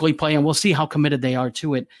a weekly play. And we'll see how committed they are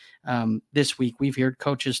to it this week. We've heard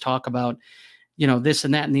coaches talk about, this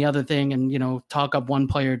and that and the other thing, and, talk up one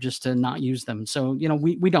player just to not use them. So,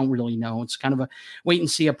 we don't really know. It's kind of a wait and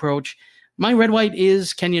see approach. My red white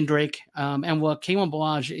is Kenyon Drake. And Kalen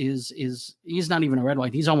Ballage he's not even a red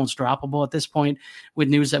white. He's almost droppable at this point with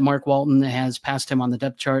news that Mark Walton has passed him on the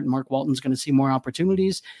depth chart. Mark Walton's going to see more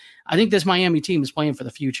opportunities. I think this Miami team is playing for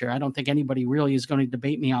the future. I don't think anybody really is going to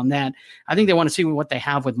debate me on that. I think they want to see what they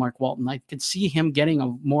have with Mark Walton. I could see him getting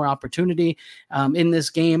a more opportunity in this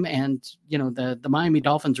game. And, the Miami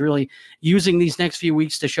Dolphins really using these next few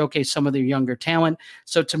weeks to showcase some of their younger talent.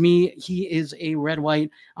 So to me, he is a red white.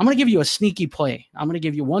 I'm going to give you a sneaky play. I'm going to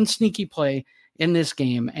give you one sneaky play in this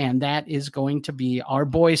game, and that is going to be our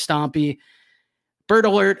boy Stompy. Bird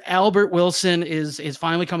alert, Albert Wilson is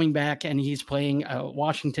finally coming back, and he's playing a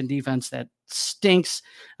Washington defense that stinks.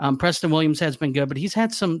 Preston Williams has been good, but he's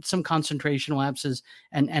had some concentration lapses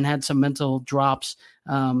and had some mental drops,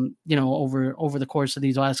 over the course of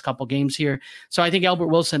these last couple games here. So I think Albert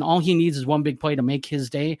Wilson, all he needs is one big play to make his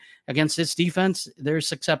day against this defense. They're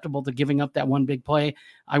susceptible to giving up that one big play.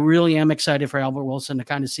 I really am excited for Albert Wilson to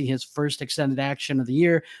kind of see his first extended action of the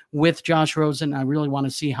year with Josh Rosen. I really want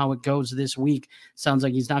to see how it goes this week. Sounds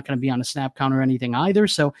like he's not going to be on a snap count or anything either.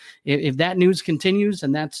 So if that news continues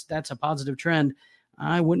and that's a positive trend,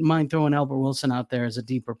 I wouldn't mind throwing Albert Wilson out there as a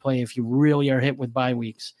deeper play if you really are hit with bye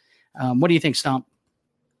weeks. What do you think, Stomp?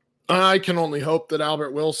 I can only hope that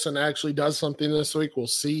Albert Wilson actually does something this week. We'll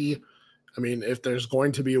see. If there's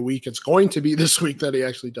going to be a week, it's going to be this week that he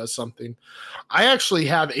actually does something. I actually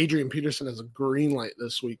have Adrian Peterson as a green light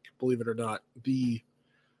this week, believe it or not. The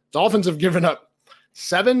Dolphins have given up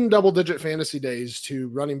 7 double-digit fantasy days to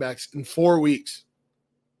running backs in 4 weeks.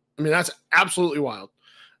 That's absolutely wild.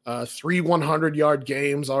 3 100-yard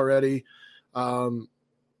games already.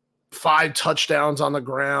 5 touchdowns on the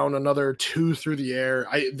ground, another 2 through the air.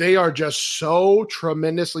 They are just so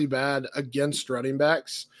tremendously bad against running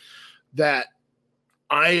backs that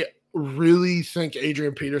I really think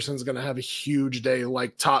Adrian Peterson's going to have a huge day,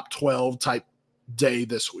 like top 12 type day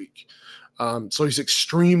this week. So he's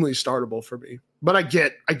extremely startable for me. But I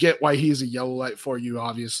get why he's a yellow light for you,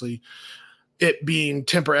 obviously. It being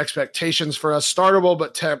temper expectations for us, startable,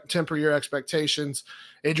 but temper your expectations.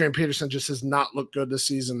 Adrian Peterson just has not looked good this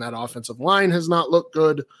season. That offensive line has not looked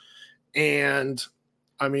good. And,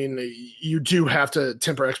 you do have to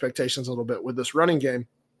temper expectations a little bit with this running game.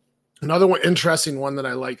 Another interesting one that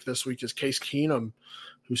I like this week is Case Keenum,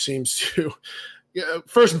 who seems to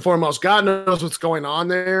first and foremost, God knows what's going on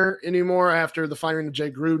there anymore after the firing of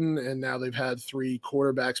Jay Gruden, and now they've had 3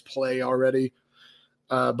 quarterbacks play already.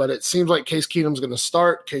 But it seems like Case Keenum's going to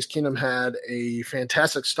start. Case Keenum had a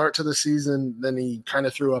fantastic start to the season. Then he kind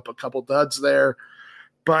of threw up a couple duds there.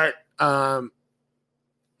 But Terry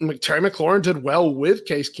McLaurin did well with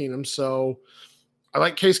Case Keenum. So I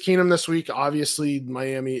like Case Keenum this week. Obviously,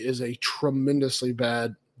 Miami is a tremendously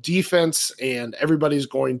bad defense, and everybody's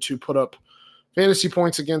going to put up fantasy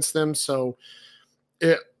points against them. So,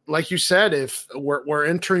 like you said, if we're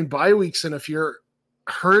entering bye weeks, and if you're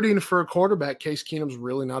hurting for a quarterback, Case Keenum's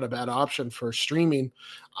really not a bad option for streaming.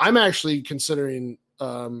 I'm actually considering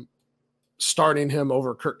starting him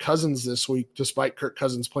over Kirk Cousins this week, despite Kirk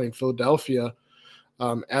Cousins playing Philadelphia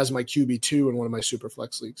as my QB2 in one of my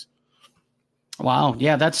SuperFlex leagues. Wow.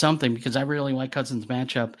 Yeah, that's something, because I really like Cousins'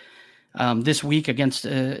 matchup this week against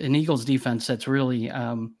an Eagles defense that's really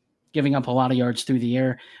giving up a lot of yards through the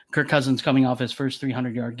air. Kirk Cousins coming off his first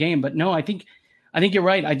 300-yard game. But no, I think I think you're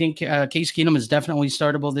right. I think Case Keenum is definitely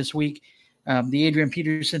startable this week. The Adrian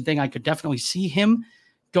Peterson thing, I could definitely see him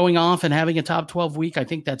going off and having a top 12 week. I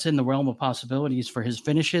think that's in the realm of possibilities for his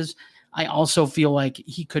finishes. I also feel like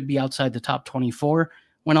he could be outside the top 24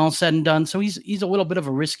 when all's said and done. So he's a little bit of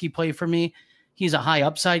a risky play for me. He's a high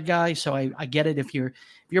upside guy, so I get it. If you're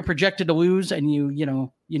projected to lose and you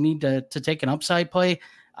need to take an upside play,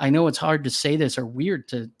 I know it's hard to say this or weird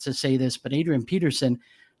to say this, but Adrian Peterson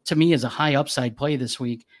to me is a high upside play this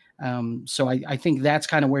week. So I think that's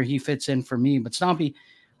kind of where he fits in for me. But Stompy,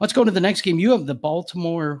 let's go to the next game. You have the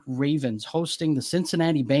Baltimore Ravens hosting the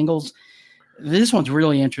Cincinnati Bengals. This one's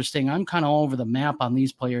really interesting. I'm kind of all over the map on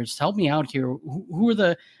these players. Help me out here. Who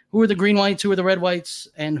are the green lights? Who are the red lights?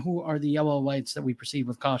 And who are the yellow lights that we proceed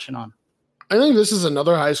with caution on? I think this is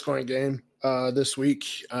another high scoring game this week.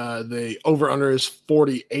 The over under is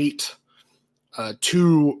 48.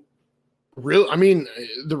 The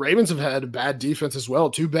Ravens have had a bad defense as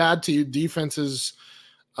well. Two bad defenses.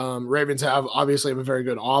 Ravens have a very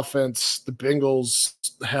good offense. The Bengals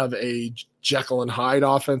have a Jekyll and Hyde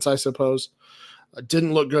offense, I suppose.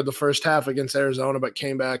 Didn't look good the first half against Arizona, but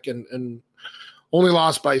came back and only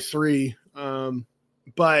lost by 3.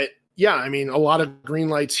 But yeah, I mean, a lot of green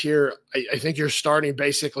lights here. I think you're starting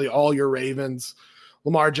basically all your Ravens: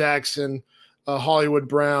 Lamar Jackson, Hollywood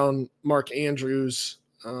Brown, Mark Andrews,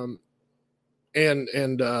 and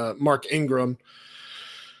Mark Ingram.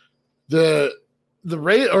 The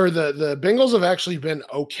Bengals have actually been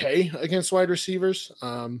okay against wide receivers,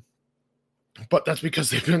 but that's because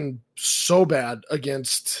they've been so bad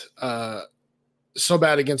against the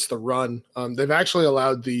run. They've actually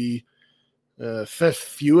allowed the 5th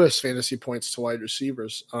fewest fantasy points to wide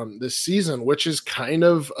receivers this season, which is kind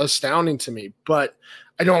of astounding to me. But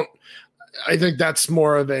I think that's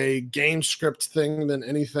more of a game script thing than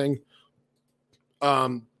anything.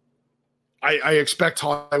 I expect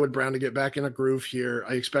Hollywood Brown to get back in a groove here.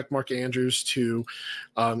 I expect Mark Andrews to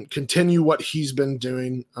continue what he's been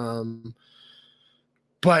doing.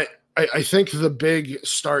 But I think the big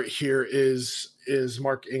start here is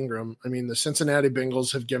Mark Ingram. I mean, the Cincinnati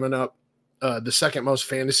Bengals have given up the second most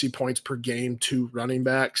fantasy points per game to running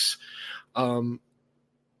backs.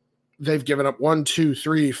 They've given up 1, 2,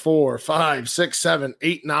 3, 4, 5, 6, 7,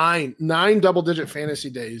 8, 9 double-digit fantasy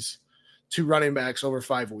days to running backs over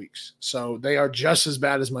 5 weeks. So they are just as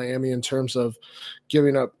bad as Miami in terms of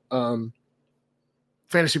giving up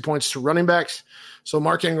fantasy points to running backs. So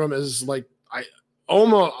Mark Ingram is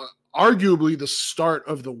almost arguably the start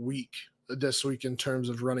of the week this week in terms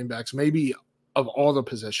of running backs, maybe of all the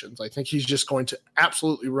positions. I think he's just going to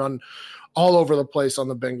absolutely run all over the place on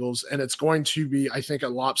the Bengals, and it's going to be, I think, a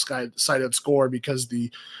lopsided score because the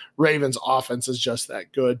Ravens offense is just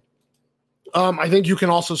that good. I think you can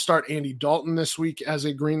also start Andy Dalton this week as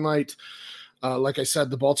a green light. Like I said,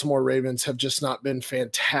 the Baltimore Ravens have just not been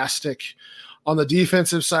fantastic on the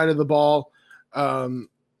defensive side of the ball.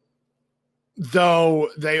 Though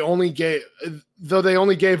they only gave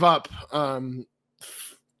up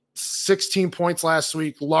 16 points last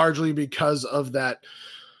week, largely because of that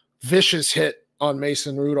vicious hit on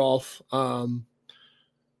Mason Rudolph.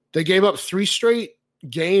 They gave up 3 straight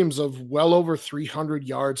games of well over 300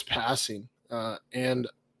 yards passing. And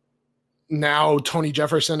now Tony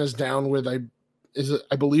Jefferson is down with, I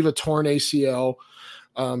believe, a torn ACL.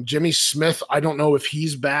 Jimmy Smith, I don't know if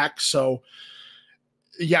he's back. So,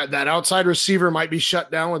 yeah, that outside receiver might be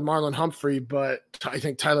shut down with Marlon Humphrey, but I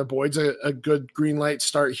think Tyler Boyd's a good green light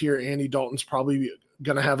start here. Andy Dalton's probably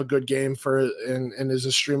going to have a good game and is a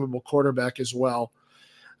streamable quarterback as well.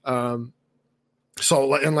 And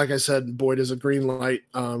like I said, Boyd is a green light.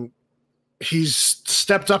 He's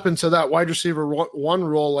stepped up into that wide receiver 1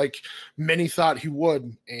 role like many thought he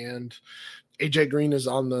would, and AJ Green is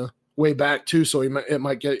on the way back too, so it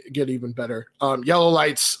might get even better. Yellow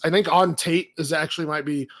lights, I think on Tate might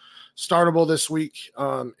be startable this week.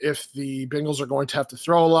 If the Bengals are going to have to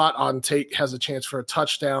throw a lot, on Tate has a chance for a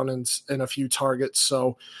touchdown and a few targets.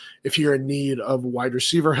 So if you're in need of wide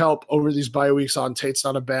receiver help over these bye weeks, on Tate's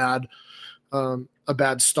not a bad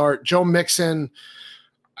start. Joe Mixon,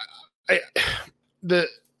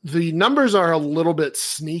 the numbers are a little bit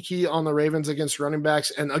sneaky on the Ravens against running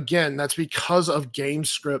backs. And again, that's because of game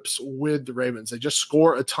scripts with the Ravens. They just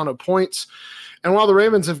score a ton of points. And while the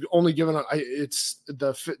Ravens have only given up,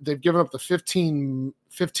 they've given up the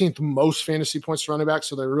 15th most fantasy points to running backs.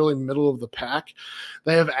 So they're really middle of the pack.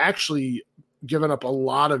 They have actually given up a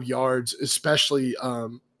lot of yards, especially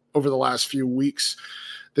over the last few weeks.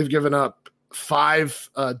 They've given up 5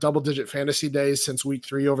 double-digit fantasy days since week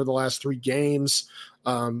 3 over the last 3 games.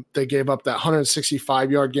 They gave up that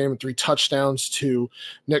 165-yard game and 3 touchdowns to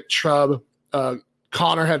Nick Chubb.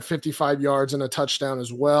 Connor had 55 yards and a touchdown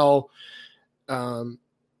as well.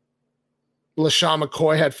 LaShawn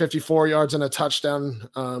McCoy had 54 yards and a touchdown,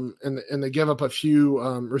 and they give up a few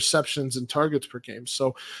receptions and targets per game.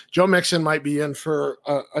 So Joe Mixon might be in for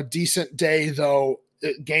a decent day, though.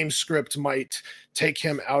 Game script might take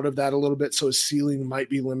him out of that a little bit, so his ceiling might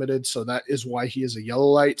be limited. So that is why he is a yellow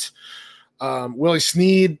light. Willie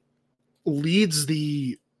Snead leads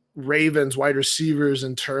the Ravens wide receivers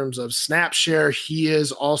in terms of snap share. He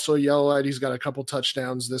is also a yellow light. He's got a couple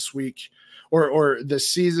touchdowns this week or this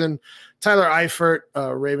season. Tyler Eifert,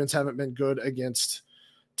 Ravens haven't been good against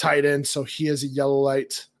tight ends, so he is a yellow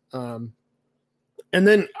light. And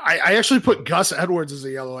then I actually put Gus Edwards as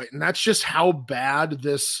a yellow light, and that's just how bad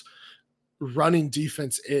this running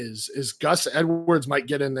defense is Gus Edwards might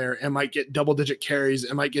get in there and might get double-digit carries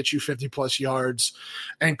and might get you 50-plus yards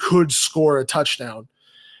and could score a touchdown.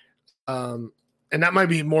 And that might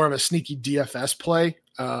be more of a sneaky DFS play.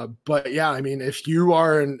 But, yeah, I mean, if you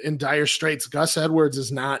are in dire straits, Gus Edwards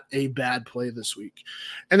is not a bad play this week.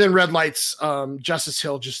 And then red lights, Justice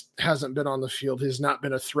Hill just hasn't been on the field. He has not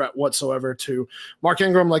been a threat whatsoever to Mark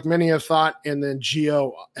Ingram like many have thought. And then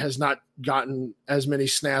Gio has not gotten as many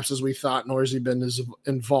snaps as we thought, nor has he been as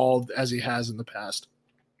involved as he has in the past.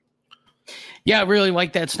 Yeah, I really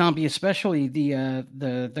like that, Stompy, especially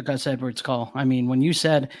the Gus Edwards call. I mean, when you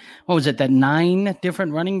said, what was it, that 9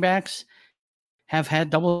 different running backs have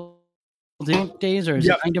had double days, or is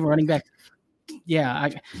it 9 different running backs? Yeah,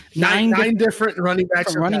 nine different running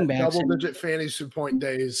backs have running had backs double-digit fantasy point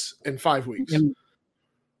days in 5 weeks.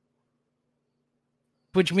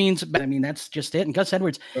 Which means, I mean, that's just it. And Gus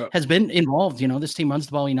Edwards has been involved. You know, this team runs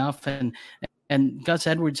the ball enough, and Gus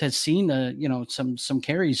Edwards has seen some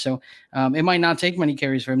carries. So it might not take many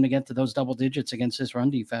carries for him to get to those double digits against this run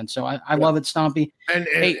defense. So I love it, Stompy. And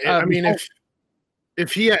I mean,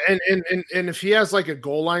 if he if he has like a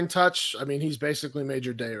goal line touch, I mean, he's basically made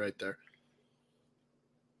your day right there.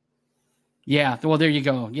 Yeah, well, there you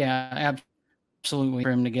go. Yeah, absolutely,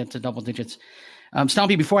 for him to get to double digits.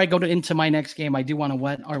 Stompy, before I go into my next game, I do want to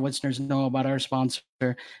let our listeners know about our sponsor,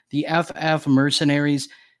 the FF Mercenaries.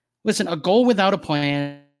 Listen, a goal without a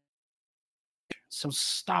plan. So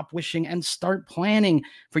stop wishing and start planning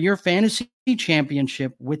for your fantasy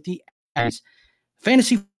championship with the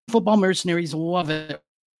Fantasy Football Mercenaries. Love it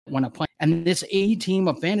when a plan. And this A-team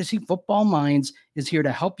of fantasy football minds is here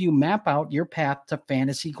to help you map out your path to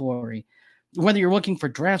fantasy glory. Whether you're looking for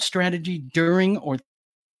draft strategy during or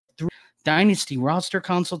through dynasty roster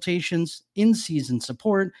consultations, in-season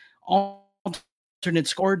support, alternate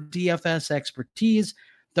score DFS expertise,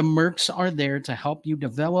 the Mercs are there to help you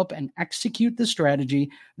develop and execute the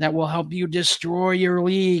strategy that will help you destroy your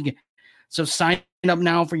league. So sign up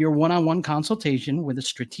now for your one-on-one consultation with a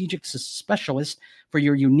strategic specialist for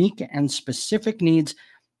your unique and specific needs.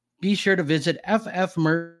 Be sure to visit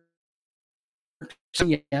ffmercs.com.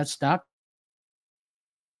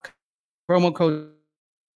 Promo code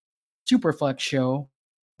SuperFlex Show.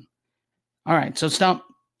 All right, so Stump,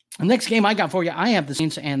 the next game I got for you, I have the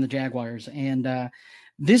Saints and the Jaguars, and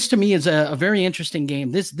this to me is a very interesting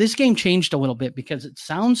game. This game changed a little bit because it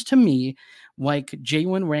sounds to me like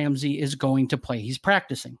Jalen Ramsey is going to play. He's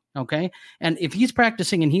practicing, okay? And if he's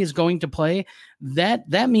practicing and he is going to play,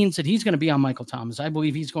 that means that he's going to be on Michael Thomas. I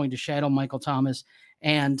believe he's going to shadow Michael Thomas,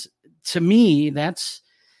 and to me, that's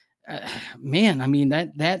man, I mean,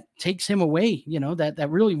 that takes him away, you know, that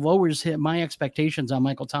really lowers my expectations on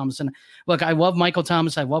Michael Thomas. And look, I love Michael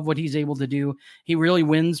Thomas. I love what he's able to do. He really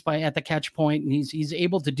wins at the catch point, and he's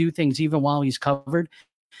able to do things even while he's covered.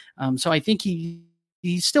 So I think he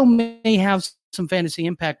still may have some fantasy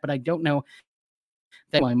impact, but I don't know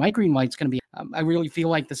that my green light's going to be. I really feel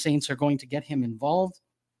like the Saints are going to get him involved.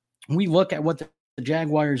 We look at what the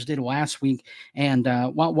Jaguars did last week, and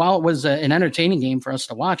while it was an entertaining game for us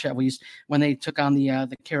to watch, at least when they took on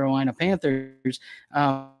the Carolina Panthers,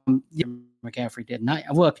 McCaffrey did. And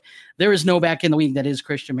look, there is no back in the league that is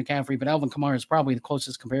Christian McCaffrey, but Alvin Kamara is probably the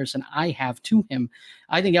closest comparison I have to him.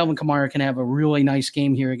 I think Alvin Kamara can have a really nice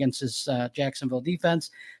game here against this Jacksonville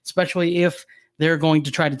defense, especially if they're going to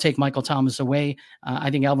try to take Michael Thomas away. I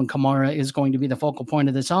think Alvin Kamara is going to be the focal point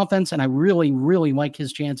of this offense, and I really, really like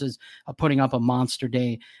his chances of putting up a monster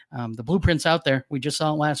day. The blueprint's out there. We just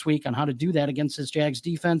saw it last week on how to do that against this Jags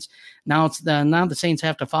defense. Now the Saints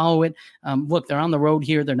have to follow it. Look, they're on the road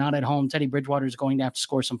here. They're not at home. Teddy Bridgewater is going to have to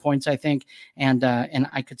score some points, I think, and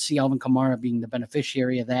I could see Alvin Kamara being the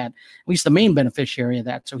beneficiary of that, at least the main beneficiary of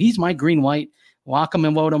that. So he's my green light. Walk him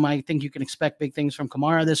and wote him. I think you can expect big things from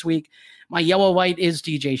Kamara this week. My yellow-white is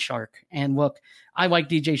DJ Shark. And look, I like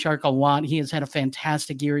DJ Shark a lot. He has had a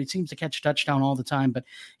fantastic year. He seems to catch a touchdown all the time, but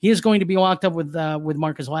he is going to be locked up with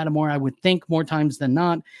Marcus Lattimore, I would think, more times than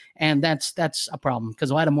not. And that's a problem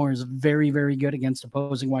because Lattimore is very, very good against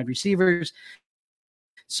opposing wide receivers.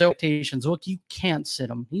 So expectations, look, you can't sit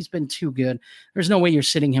him. He's been too good. There's no way you're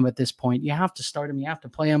sitting him at this point. You have to start him. You have to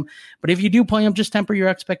play him. But if you do play him, just temper your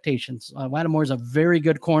expectations. Lattimore is a very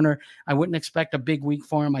good corner. I wouldn't expect a big week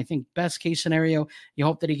for him. I think best case scenario, you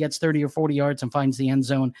hope that he gets 30 or 40 yards and finds the end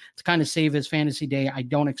zone to kind of save his fantasy day. I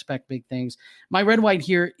don't expect big things. My red-white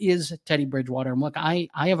here is Teddy Bridgewater. And look, I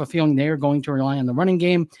have a feeling they're going to rely on the running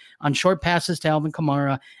game, on short passes to Alvin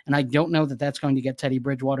Kamara, and I don't know that that's going to get Teddy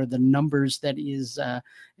Bridgewater the numbers that is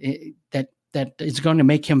that is going to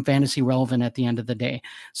make him fantasy relevant at the end of the day.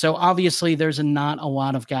 So obviously there's not a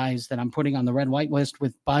lot of guys that I'm putting on the red-white list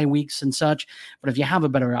with bye weeks and such, but if you have a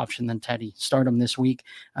better option than Teddy, start him this week.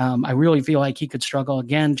 I really feel like he could struggle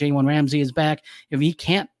again. Jalen Ramsey is back. If he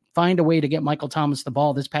can't find a way to get Michael Thomas the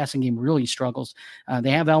ball, this passing game really struggles.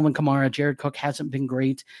 They have Alvin Kamara. Jared Cook hasn't been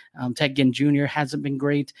great. Ted Ginn Jr. hasn't been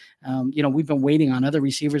great. We've been waiting on other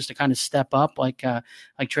receivers to kind of step up like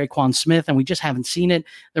Traquan Smith, and we just haven't seen it.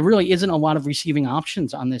 There really isn't a lot of receiving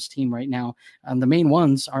options on this team right now. The main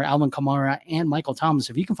ones are Alvin Kamara and Michael Thomas.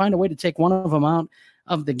 If you can find a way to take one of them out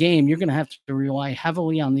of the game, you're going to have to rely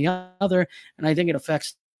heavily on the other, and I think it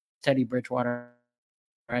affects Teddy Bridgewater.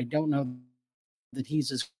 I don't know that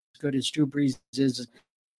he's as good as Drew Brees is.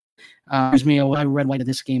 My red-white of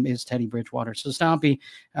this game is Teddy Bridgewater. So, Stompy,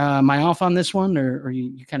 am I off on this one, or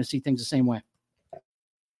you kind of see things the same way?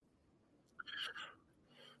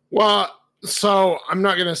 Well, so I'm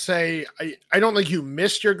not going to say I don't think you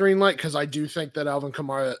missed your green light because I do think that Alvin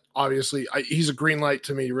Kamara, obviously, he's a green light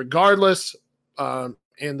to me regardless. And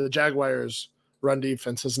the Jaguars' run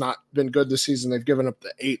defense has not been good this season. They've given up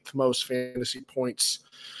the 8th most fantasy points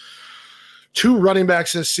to running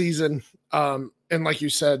backs this season. And like you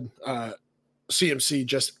said, CMC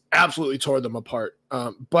just absolutely tore them apart.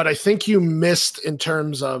 But I think you missed in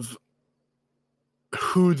terms of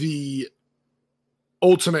who the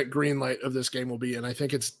ultimate green light of this game will be. And I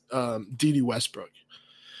think it's D.D. Westbrook.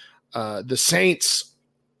 The Saints,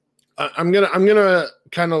 I'm going to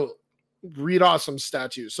kind of read off some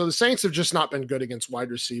stats. So the Saints have just not been good against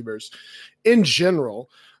wide receivers in general,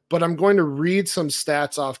 but I'm going to read some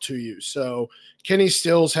stats off to you. So Kenny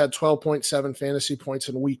Stills had 12.7 fantasy points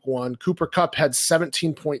in week 1. Cooper Kupp had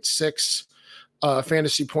 17.6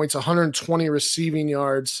 fantasy points, 120 receiving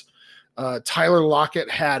yards. Tyler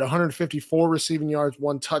Lockett had 154 receiving yards,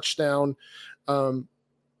 1 touchdown.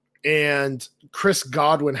 And Chris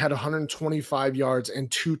Godwin had 125 yards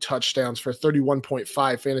and 2 touchdowns for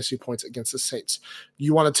 31.5 fantasy points against the Saints.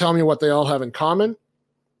 You want to tell me what they all have in common?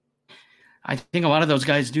 I think a lot of those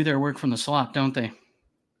guys do their work from the slot, don't they?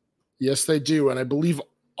 Yes, they do. And I believe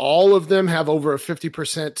all of them have over a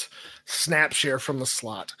 50% snap share from the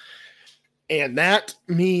slot. And that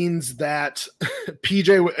means that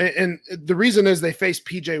and the reason is they face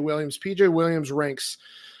PJ Williams. PJ Williams ranks,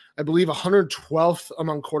 I believe, 112th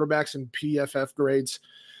among quarterbacks in PFF grades.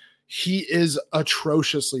 He is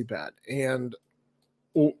atrociously bad. And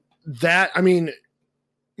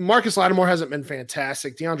Marcus Lattimore hasn't been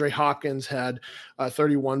fantastic. DeAndre Hopkins had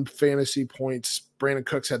 31 fantasy points. Brandon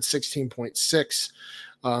Cooks had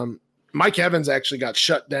 16.6. Mike Evans actually got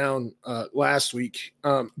shut down last week.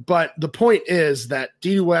 But the point is that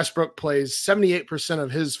D.D. Westbrook plays 78%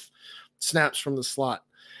 of his snaps from the slot,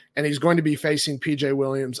 and he's going to be facing P.J.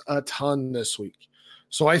 Williams a ton this week.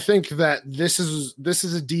 So I think that this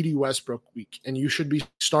is a D.D. Westbrook week, and you should be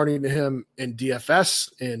starting him in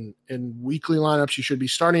DFS, in weekly lineups. You should be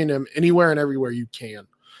starting him anywhere and everywhere you can.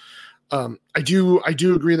 I do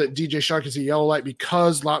agree that DJ Shark is a yellow light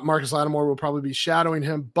because Marcus Lattimore will probably be shadowing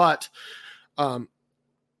him, but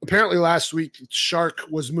apparently last week Shark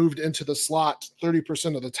was moved into the slot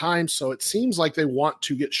 30% of the time, so it seems like they want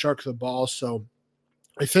to get Shark the ball. So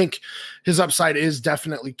I think his upside is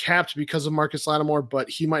definitely capped because of Marcus Lattimore, but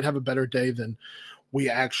he might have a better day than we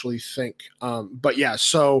actually think. But yeah,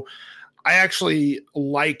 so I actually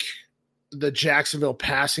like the Jacksonville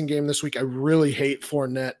passing game this week. I really hate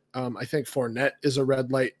Fournette. I think Fournette is a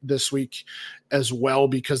red light this week as well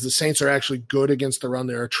because the Saints are actually good against the run.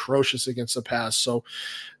 They're atrocious against the pass. So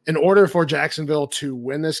in order for Jacksonville to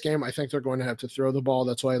win this game, I think they're going to have to throw the ball.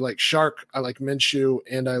 That's why I like Shark, I like Minshew,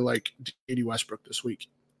 and I like D.D. Westbrook this week.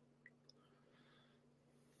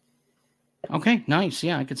 Okay, nice.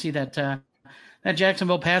 Yeah, I could see that that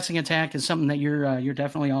Jacksonville passing attack is something that you're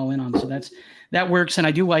definitely all in on. So that works. And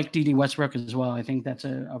I do like D.D. Westbrook as well. I think that's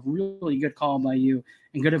a really good call by you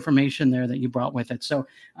and good information there that you brought with it. So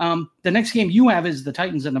the next game you have is the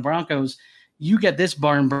Titans and the Broncos. You get this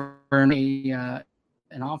barn burn, an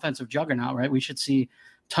offensive juggernaut, right? We should see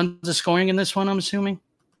tons of scoring in this one, I'm assuming.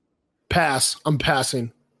 Pass. I'm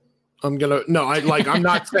passing. I'm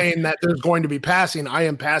not saying that there's going to be passing. I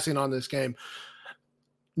am passing on this game.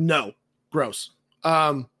 No, gross.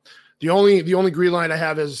 The only green line I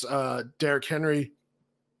have is Derrick Henry.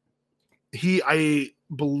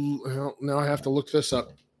 Now I have to look this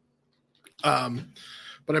up.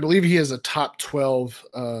 But I believe he is a top 12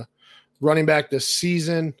 running back this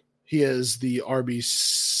season. He is the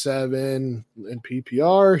RB7 in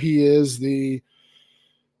PPR. He is the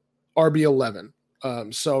RB11.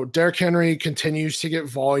 So Derrick Henry continues to get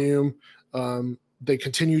volume. They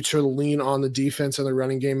continue to lean on the defense and the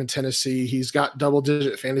running game in Tennessee. He's got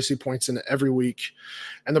double-digit fantasy points in every week.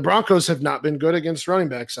 And the Broncos have not been good against running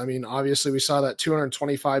backs. I mean, obviously we saw that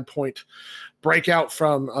 225-point breakout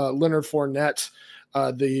from Leonard Fournette.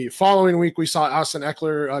 The following week, we saw Austin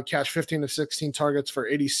Eckler catch 15 of 16 targets for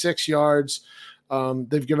 86 yards.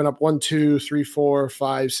 They've given up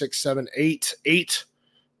 8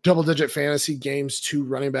 double-digit fantasy games to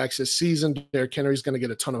running backs this season. Derrick Henry's going to get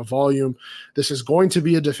a ton of volume. This is going to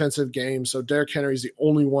be a defensive game, so Derrick Henry is the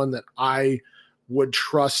only one that I would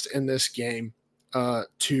trust in this game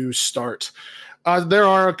to start. There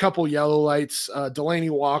are a couple yellow lights. Delaney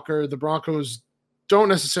Walker, the Broncos don't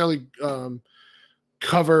necessarily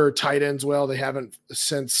cover tight ends well. They haven't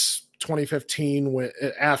since 2015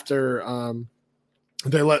 after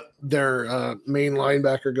they let their main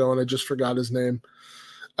linebacker go, and I just forgot his name.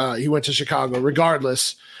 He went to Chicago.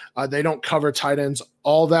 Regardless, they don't cover tight ends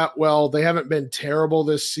all that well. They haven't been terrible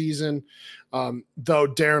this season, though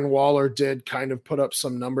Darren Waller did kind of put up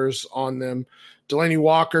some numbers on them. Delaney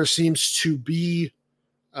Walker seems to be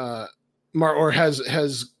or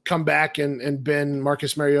has come back and been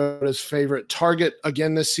Marcus Mariota's favorite target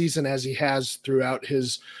again this season, as he has throughout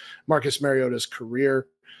his Marcus Mariota's career.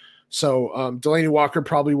 So Delaney Walker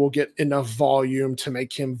probably will get enough volume to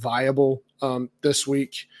make him viable this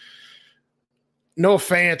week. Noah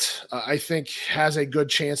Fant, I think, has a good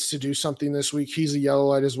chance to do something this week. He's a yellow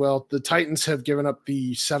light as well. The Titans have given up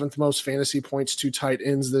the 7th most fantasy points to tight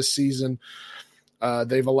ends this season.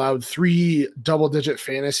 They've allowed 3 double-digit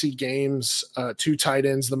fantasy games to tight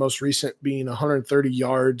ends, the most recent being 130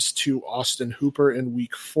 yards to Austin Hooper in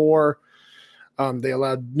week 4. They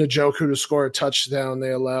allowed Njoku to score a touchdown.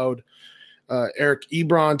 They allowed Eric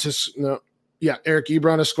Ebron to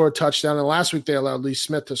score a touchdown. And last week they allowed Lee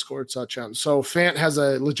Smith to score a touchdown. So Fant has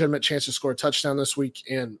a legitimate chance to score a touchdown this week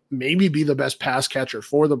and maybe be the best pass catcher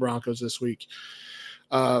for the Broncos this week.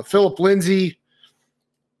 Phillip Lindsay,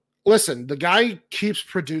 listen, the guy keeps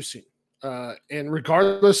producing. And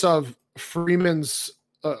regardless of Royce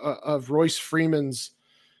Freeman's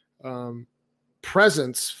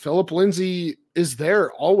presence, Phillip Lindsay is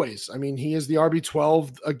there always. I mean, he is the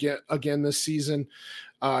RB12 again this season.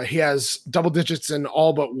 He has double digits in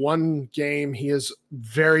all but one game. He is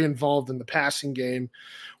very involved in the passing game.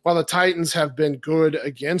 While the Titans have been good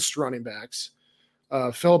against running backs,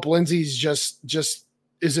 Phillip Lindsay's just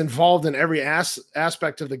is involved in every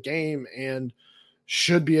aspect of the game and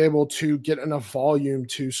should be able to get enough volume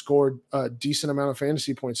to score a decent amount of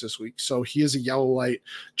fantasy points this week. So he is a yellow light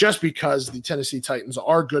just because the Tennessee Titans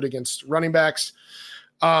are good against running backs.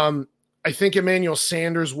 I think Emmanuel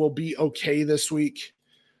Sanders will be okay this week.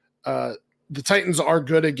 The Titans are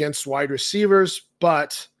good against wide receivers,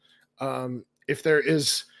 but if there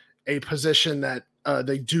is a position that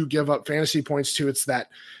they do give up fantasy points to, it's that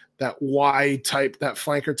wide type, that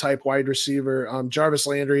flanker type wide receiver. Jarvis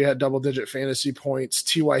Landry had double-digit fantasy points.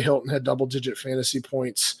 T.Y. Hilton had double-digit fantasy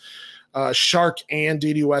points. Shark and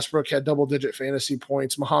D.D. Westbrook had double-digit fantasy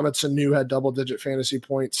points. Mohamed Sanu had double-digit fantasy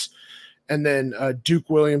points. And then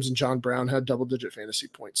Duke Williams and John Brown had double-digit fantasy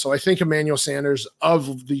points. So I think Emmanuel Sanders,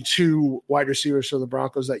 of the 2 wide receivers for the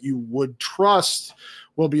Broncos that you would trust,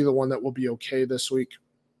 will be the one that will be okay this week.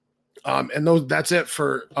 That's it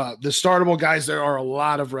for the startable guys. There are a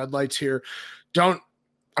lot of red lights here. I'm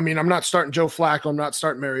not starting Joe Flacco. I'm not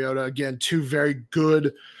starting Mariota. Again, 2 very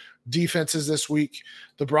good defenses this week.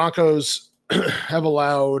 The Broncos have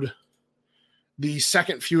allowed the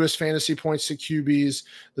 2nd fewest fantasy points to QBs.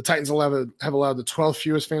 The Titans have allowed the 12th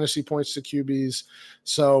fewest fantasy points to QBs.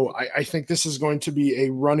 So I think this is going to be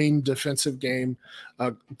a running defensive game.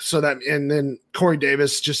 And then Corey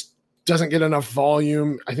Davis just doesn't get enough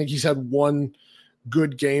volume. I think he's had 1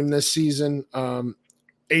 good game this season.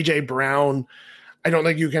 AJ Brown, I don't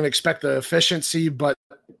think you can expect the efficiency, but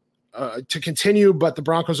to continue. But the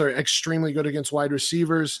Broncos are extremely good against wide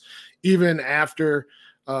receivers, even after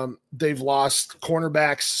they've lost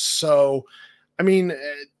cornerbacks. So, I mean,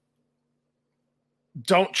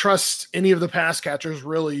 don't trust any of the pass catchers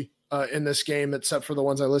really in this game, except for the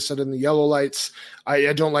ones I listed in the yellow lights.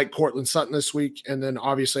 I don't like Cortland Sutton this week. And then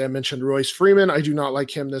obviously I mentioned Royce Freeman. I do not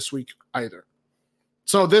like him this week either.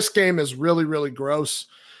 So this game is really, really gross.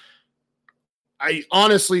 I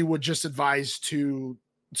honestly would just advise to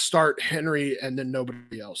start Henry and then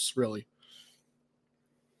nobody else, really.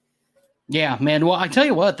 Yeah, man. Well, I tell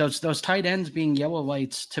you what, those tight ends being yellow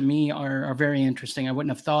lights to me are very interesting. I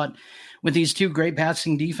wouldn't have thought with these two great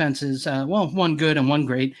passing defenses, one good and one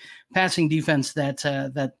great passing defense, that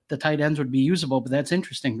the tight ends would be usable. But that's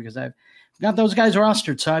interesting because I've got those guys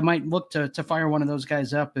rostered, so I might look to fire one of those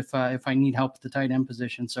guys up if I need help at the tight end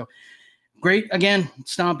position. So great. Again,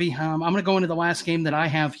 Stompy, I'm going to go into the last game that I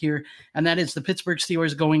have here, and that is the Pittsburgh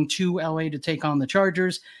Steelers going to LA to take on the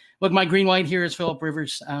Chargers. Look, my green light here is Phillip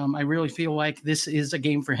Rivers. I really feel like this is a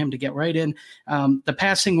game for him to get right in. The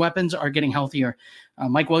passing weapons are getting healthier.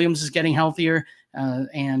 Mike Williams is getting healthier,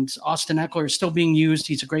 and Austin Eckler is still being used.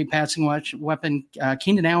 He's a great passing weapon.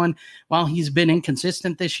 Keenan Allen, while he's been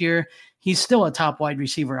inconsistent this year, he's still a top wide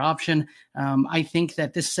receiver option. I think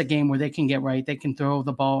that this is a game where they can get right. They can throw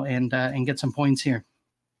the ball and get some points here.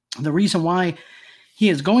 The reason why he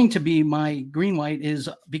is going to be my green light is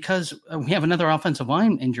because we have another offensive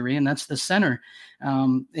line injury, and that's the center.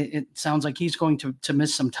 It sounds like he's going to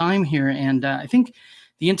miss some time here. And I think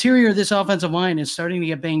the interior of this offensive line is starting to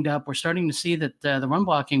get banged up. We're starting to see that the run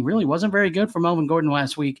blocking really wasn't very good for Melvin Gordon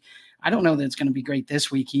last week. I don't know that it's going to be great this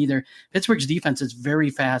week either. Pittsburgh's defense is very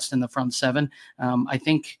fast in the front seven. I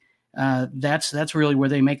think that's really where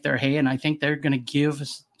they make their hay, and I think they're going to give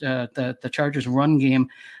the Chargers run game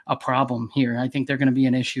a problem here. I think they're going to be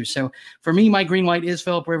an issue. So for me, my green light is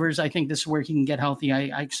Phillip Rivers. I think this is where he can get healthy.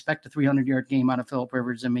 I expect a 300-yard game out of Phillip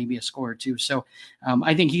Rivers and maybe a score or two. So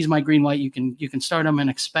I think he's my green light. You can start him and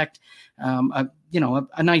expect a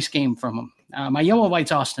nice game from him. My yellow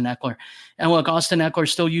light's Austin Eckler, and look, Austin Eckler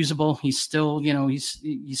is still usable. He's still,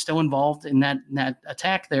 he's still involved in that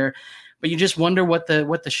attack there. But you just wonder what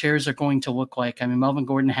the shares are going to look like. I mean, Melvin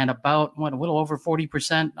Gordon had about a little over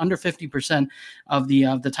 40%, under 50% of the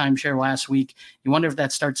timeshare last week. You wonder if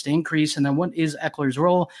that starts to increase. And then what is Eckler's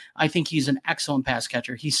role? I think he's an excellent pass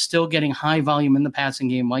catcher. He's still getting high volume in the passing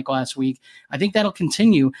game like last week. I think that'll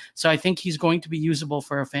continue. So I think he's going to be usable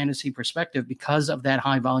for a fantasy perspective because of that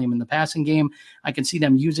high volume in the passing game. I can see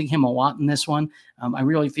them using him a lot in this one. I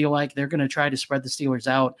really feel like they're going to try to spread the Steelers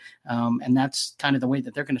out, and that's kind of the way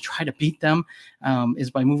that they're going to try to beat them,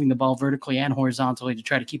 is by moving the ball vertically and horizontally to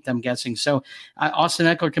try to keep them guessing. So Austin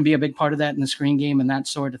Eckler can be a big part of that in the screen game and that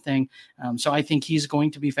sort of thing. So I think he's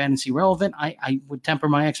going to be fantasy relevant. I would temper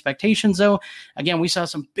my expectations, though. Again, we saw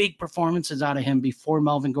some big performances out of him before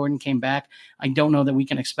Melvin Gordon came back. I don't know that we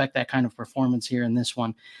can expect that kind of performance here in this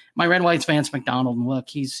one. My red light's Vance McDonald. And look,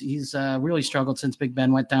 he's really struggled since Big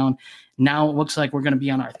Ben went down. Now it looks like we're going to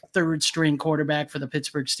be on our third string quarterback for the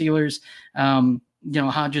Pittsburgh Steelers.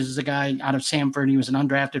 Hodges is a guy out of Samford. He was an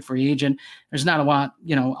undrafted free agent. There's not a lot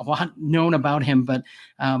known about him, but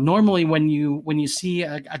normally when you see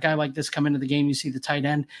a guy like this come into the game, you see the tight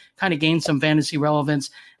end kind of gain some fantasy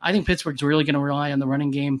relevance. I think Pittsburgh's really going to rely on the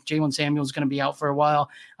running game. Jalen Samuel is going to be out for a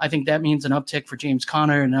while. I think that means an uptick for James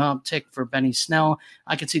Conner and an uptick for Benny Snell.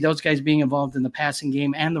 I could see those guys being involved in the passing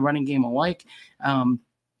game and the running game alike.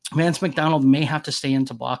 Vance McDonald may have to stay in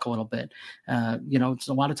to block a little bit. It's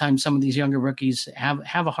a lot of times some of these younger rookies have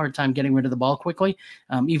a hard time getting rid of the ball quickly,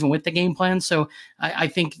 even with the game plan. So I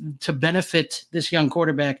think to benefit this young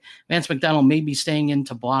quarterback, Vance McDonald may be staying in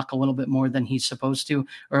to block a little bit more than he's supposed to,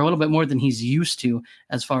 or a little bit more than he's used to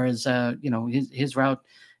as far as, his route.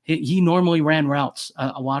 He normally ran routes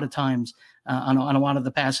a lot of times on a lot of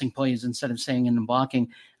the passing plays instead of staying in and blocking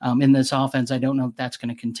in this offense. I don't know if that's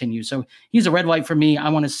going to continue. So he's a red light for me. I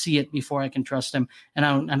want to see it before I can trust him. And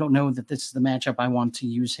I don't know that this is the matchup I want to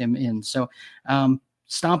use him in. So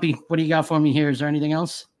Stompy, what do you got for me here? Is there anything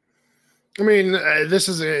else? I mean, this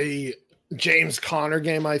is a James Conner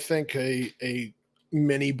game, I think, a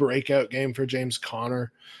mini breakout game for James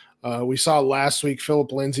Conner. We saw last week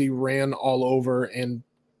Phillip Lindsay ran all over and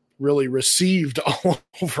really received all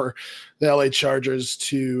over the LA Chargers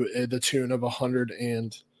to the tune of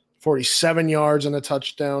 147 yards and a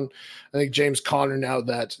touchdown. I think James Conner, now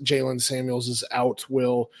that Jalen Samuels is out,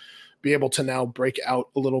 will be able to now break out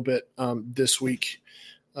a little bit this week.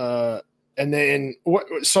 So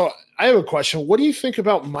I have a question. What do you think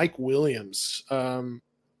about Mike Williams?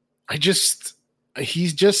 I he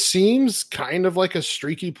just seems kind of like a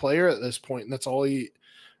streaky player at this point, and that's all he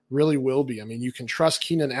really will be. I mean, you can trust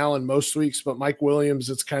Keenan Allen most weeks, but Mike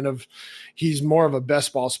Williams, he's more of a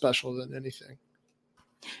best ball special than anything.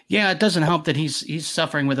 Yeah, it doesn't help that he's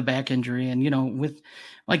suffering with a back injury, and with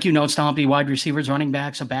Stompy, wide receivers, running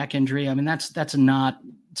backs, a back injury. I mean, that's not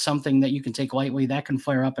something that you can take lightly. That can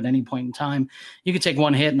flare up at any point in time. You can take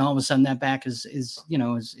one hit, and all of a sudden that back is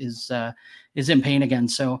in pain again.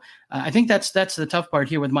 So I think that's the tough part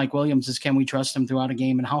here with Mike Williams is, can we trust him throughout a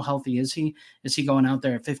game, and how healthy is he? Is he going out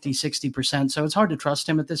there at 50, 60%? So it's hard to trust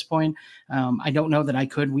him at this point. I don't know that I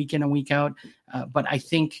could week in and week out, but I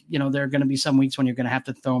think, there are going to be some weeks when you're going to have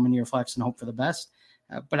to throw him in your flex and hope for the best.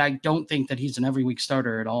 But I don't think that he's an every week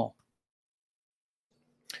starter at all.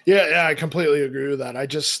 Yeah, I completely agree with that. I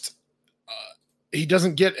just, he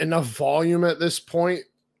doesn't get enough volume at this point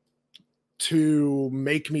to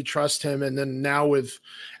make me trust him. And then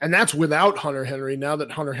and that's without Hunter Henry. Now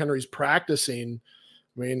that Hunter Henry's practicing,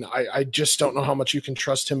 I mean, I just don't know how much you can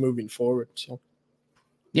trust him moving forward. So.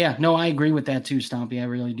 Yeah, no, I agree with that too, Stompy. I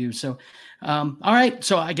really do. So, all right.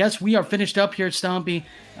 So I guess we are finished up here, Stompy.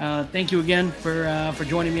 Thank you again for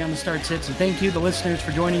joining me on the Start Sit. So thank you, the listeners,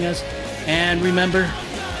 for joining us. And remember,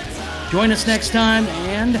 join us next time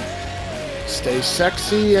and stay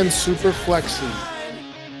sexy and super flexy.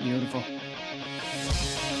 Beautiful.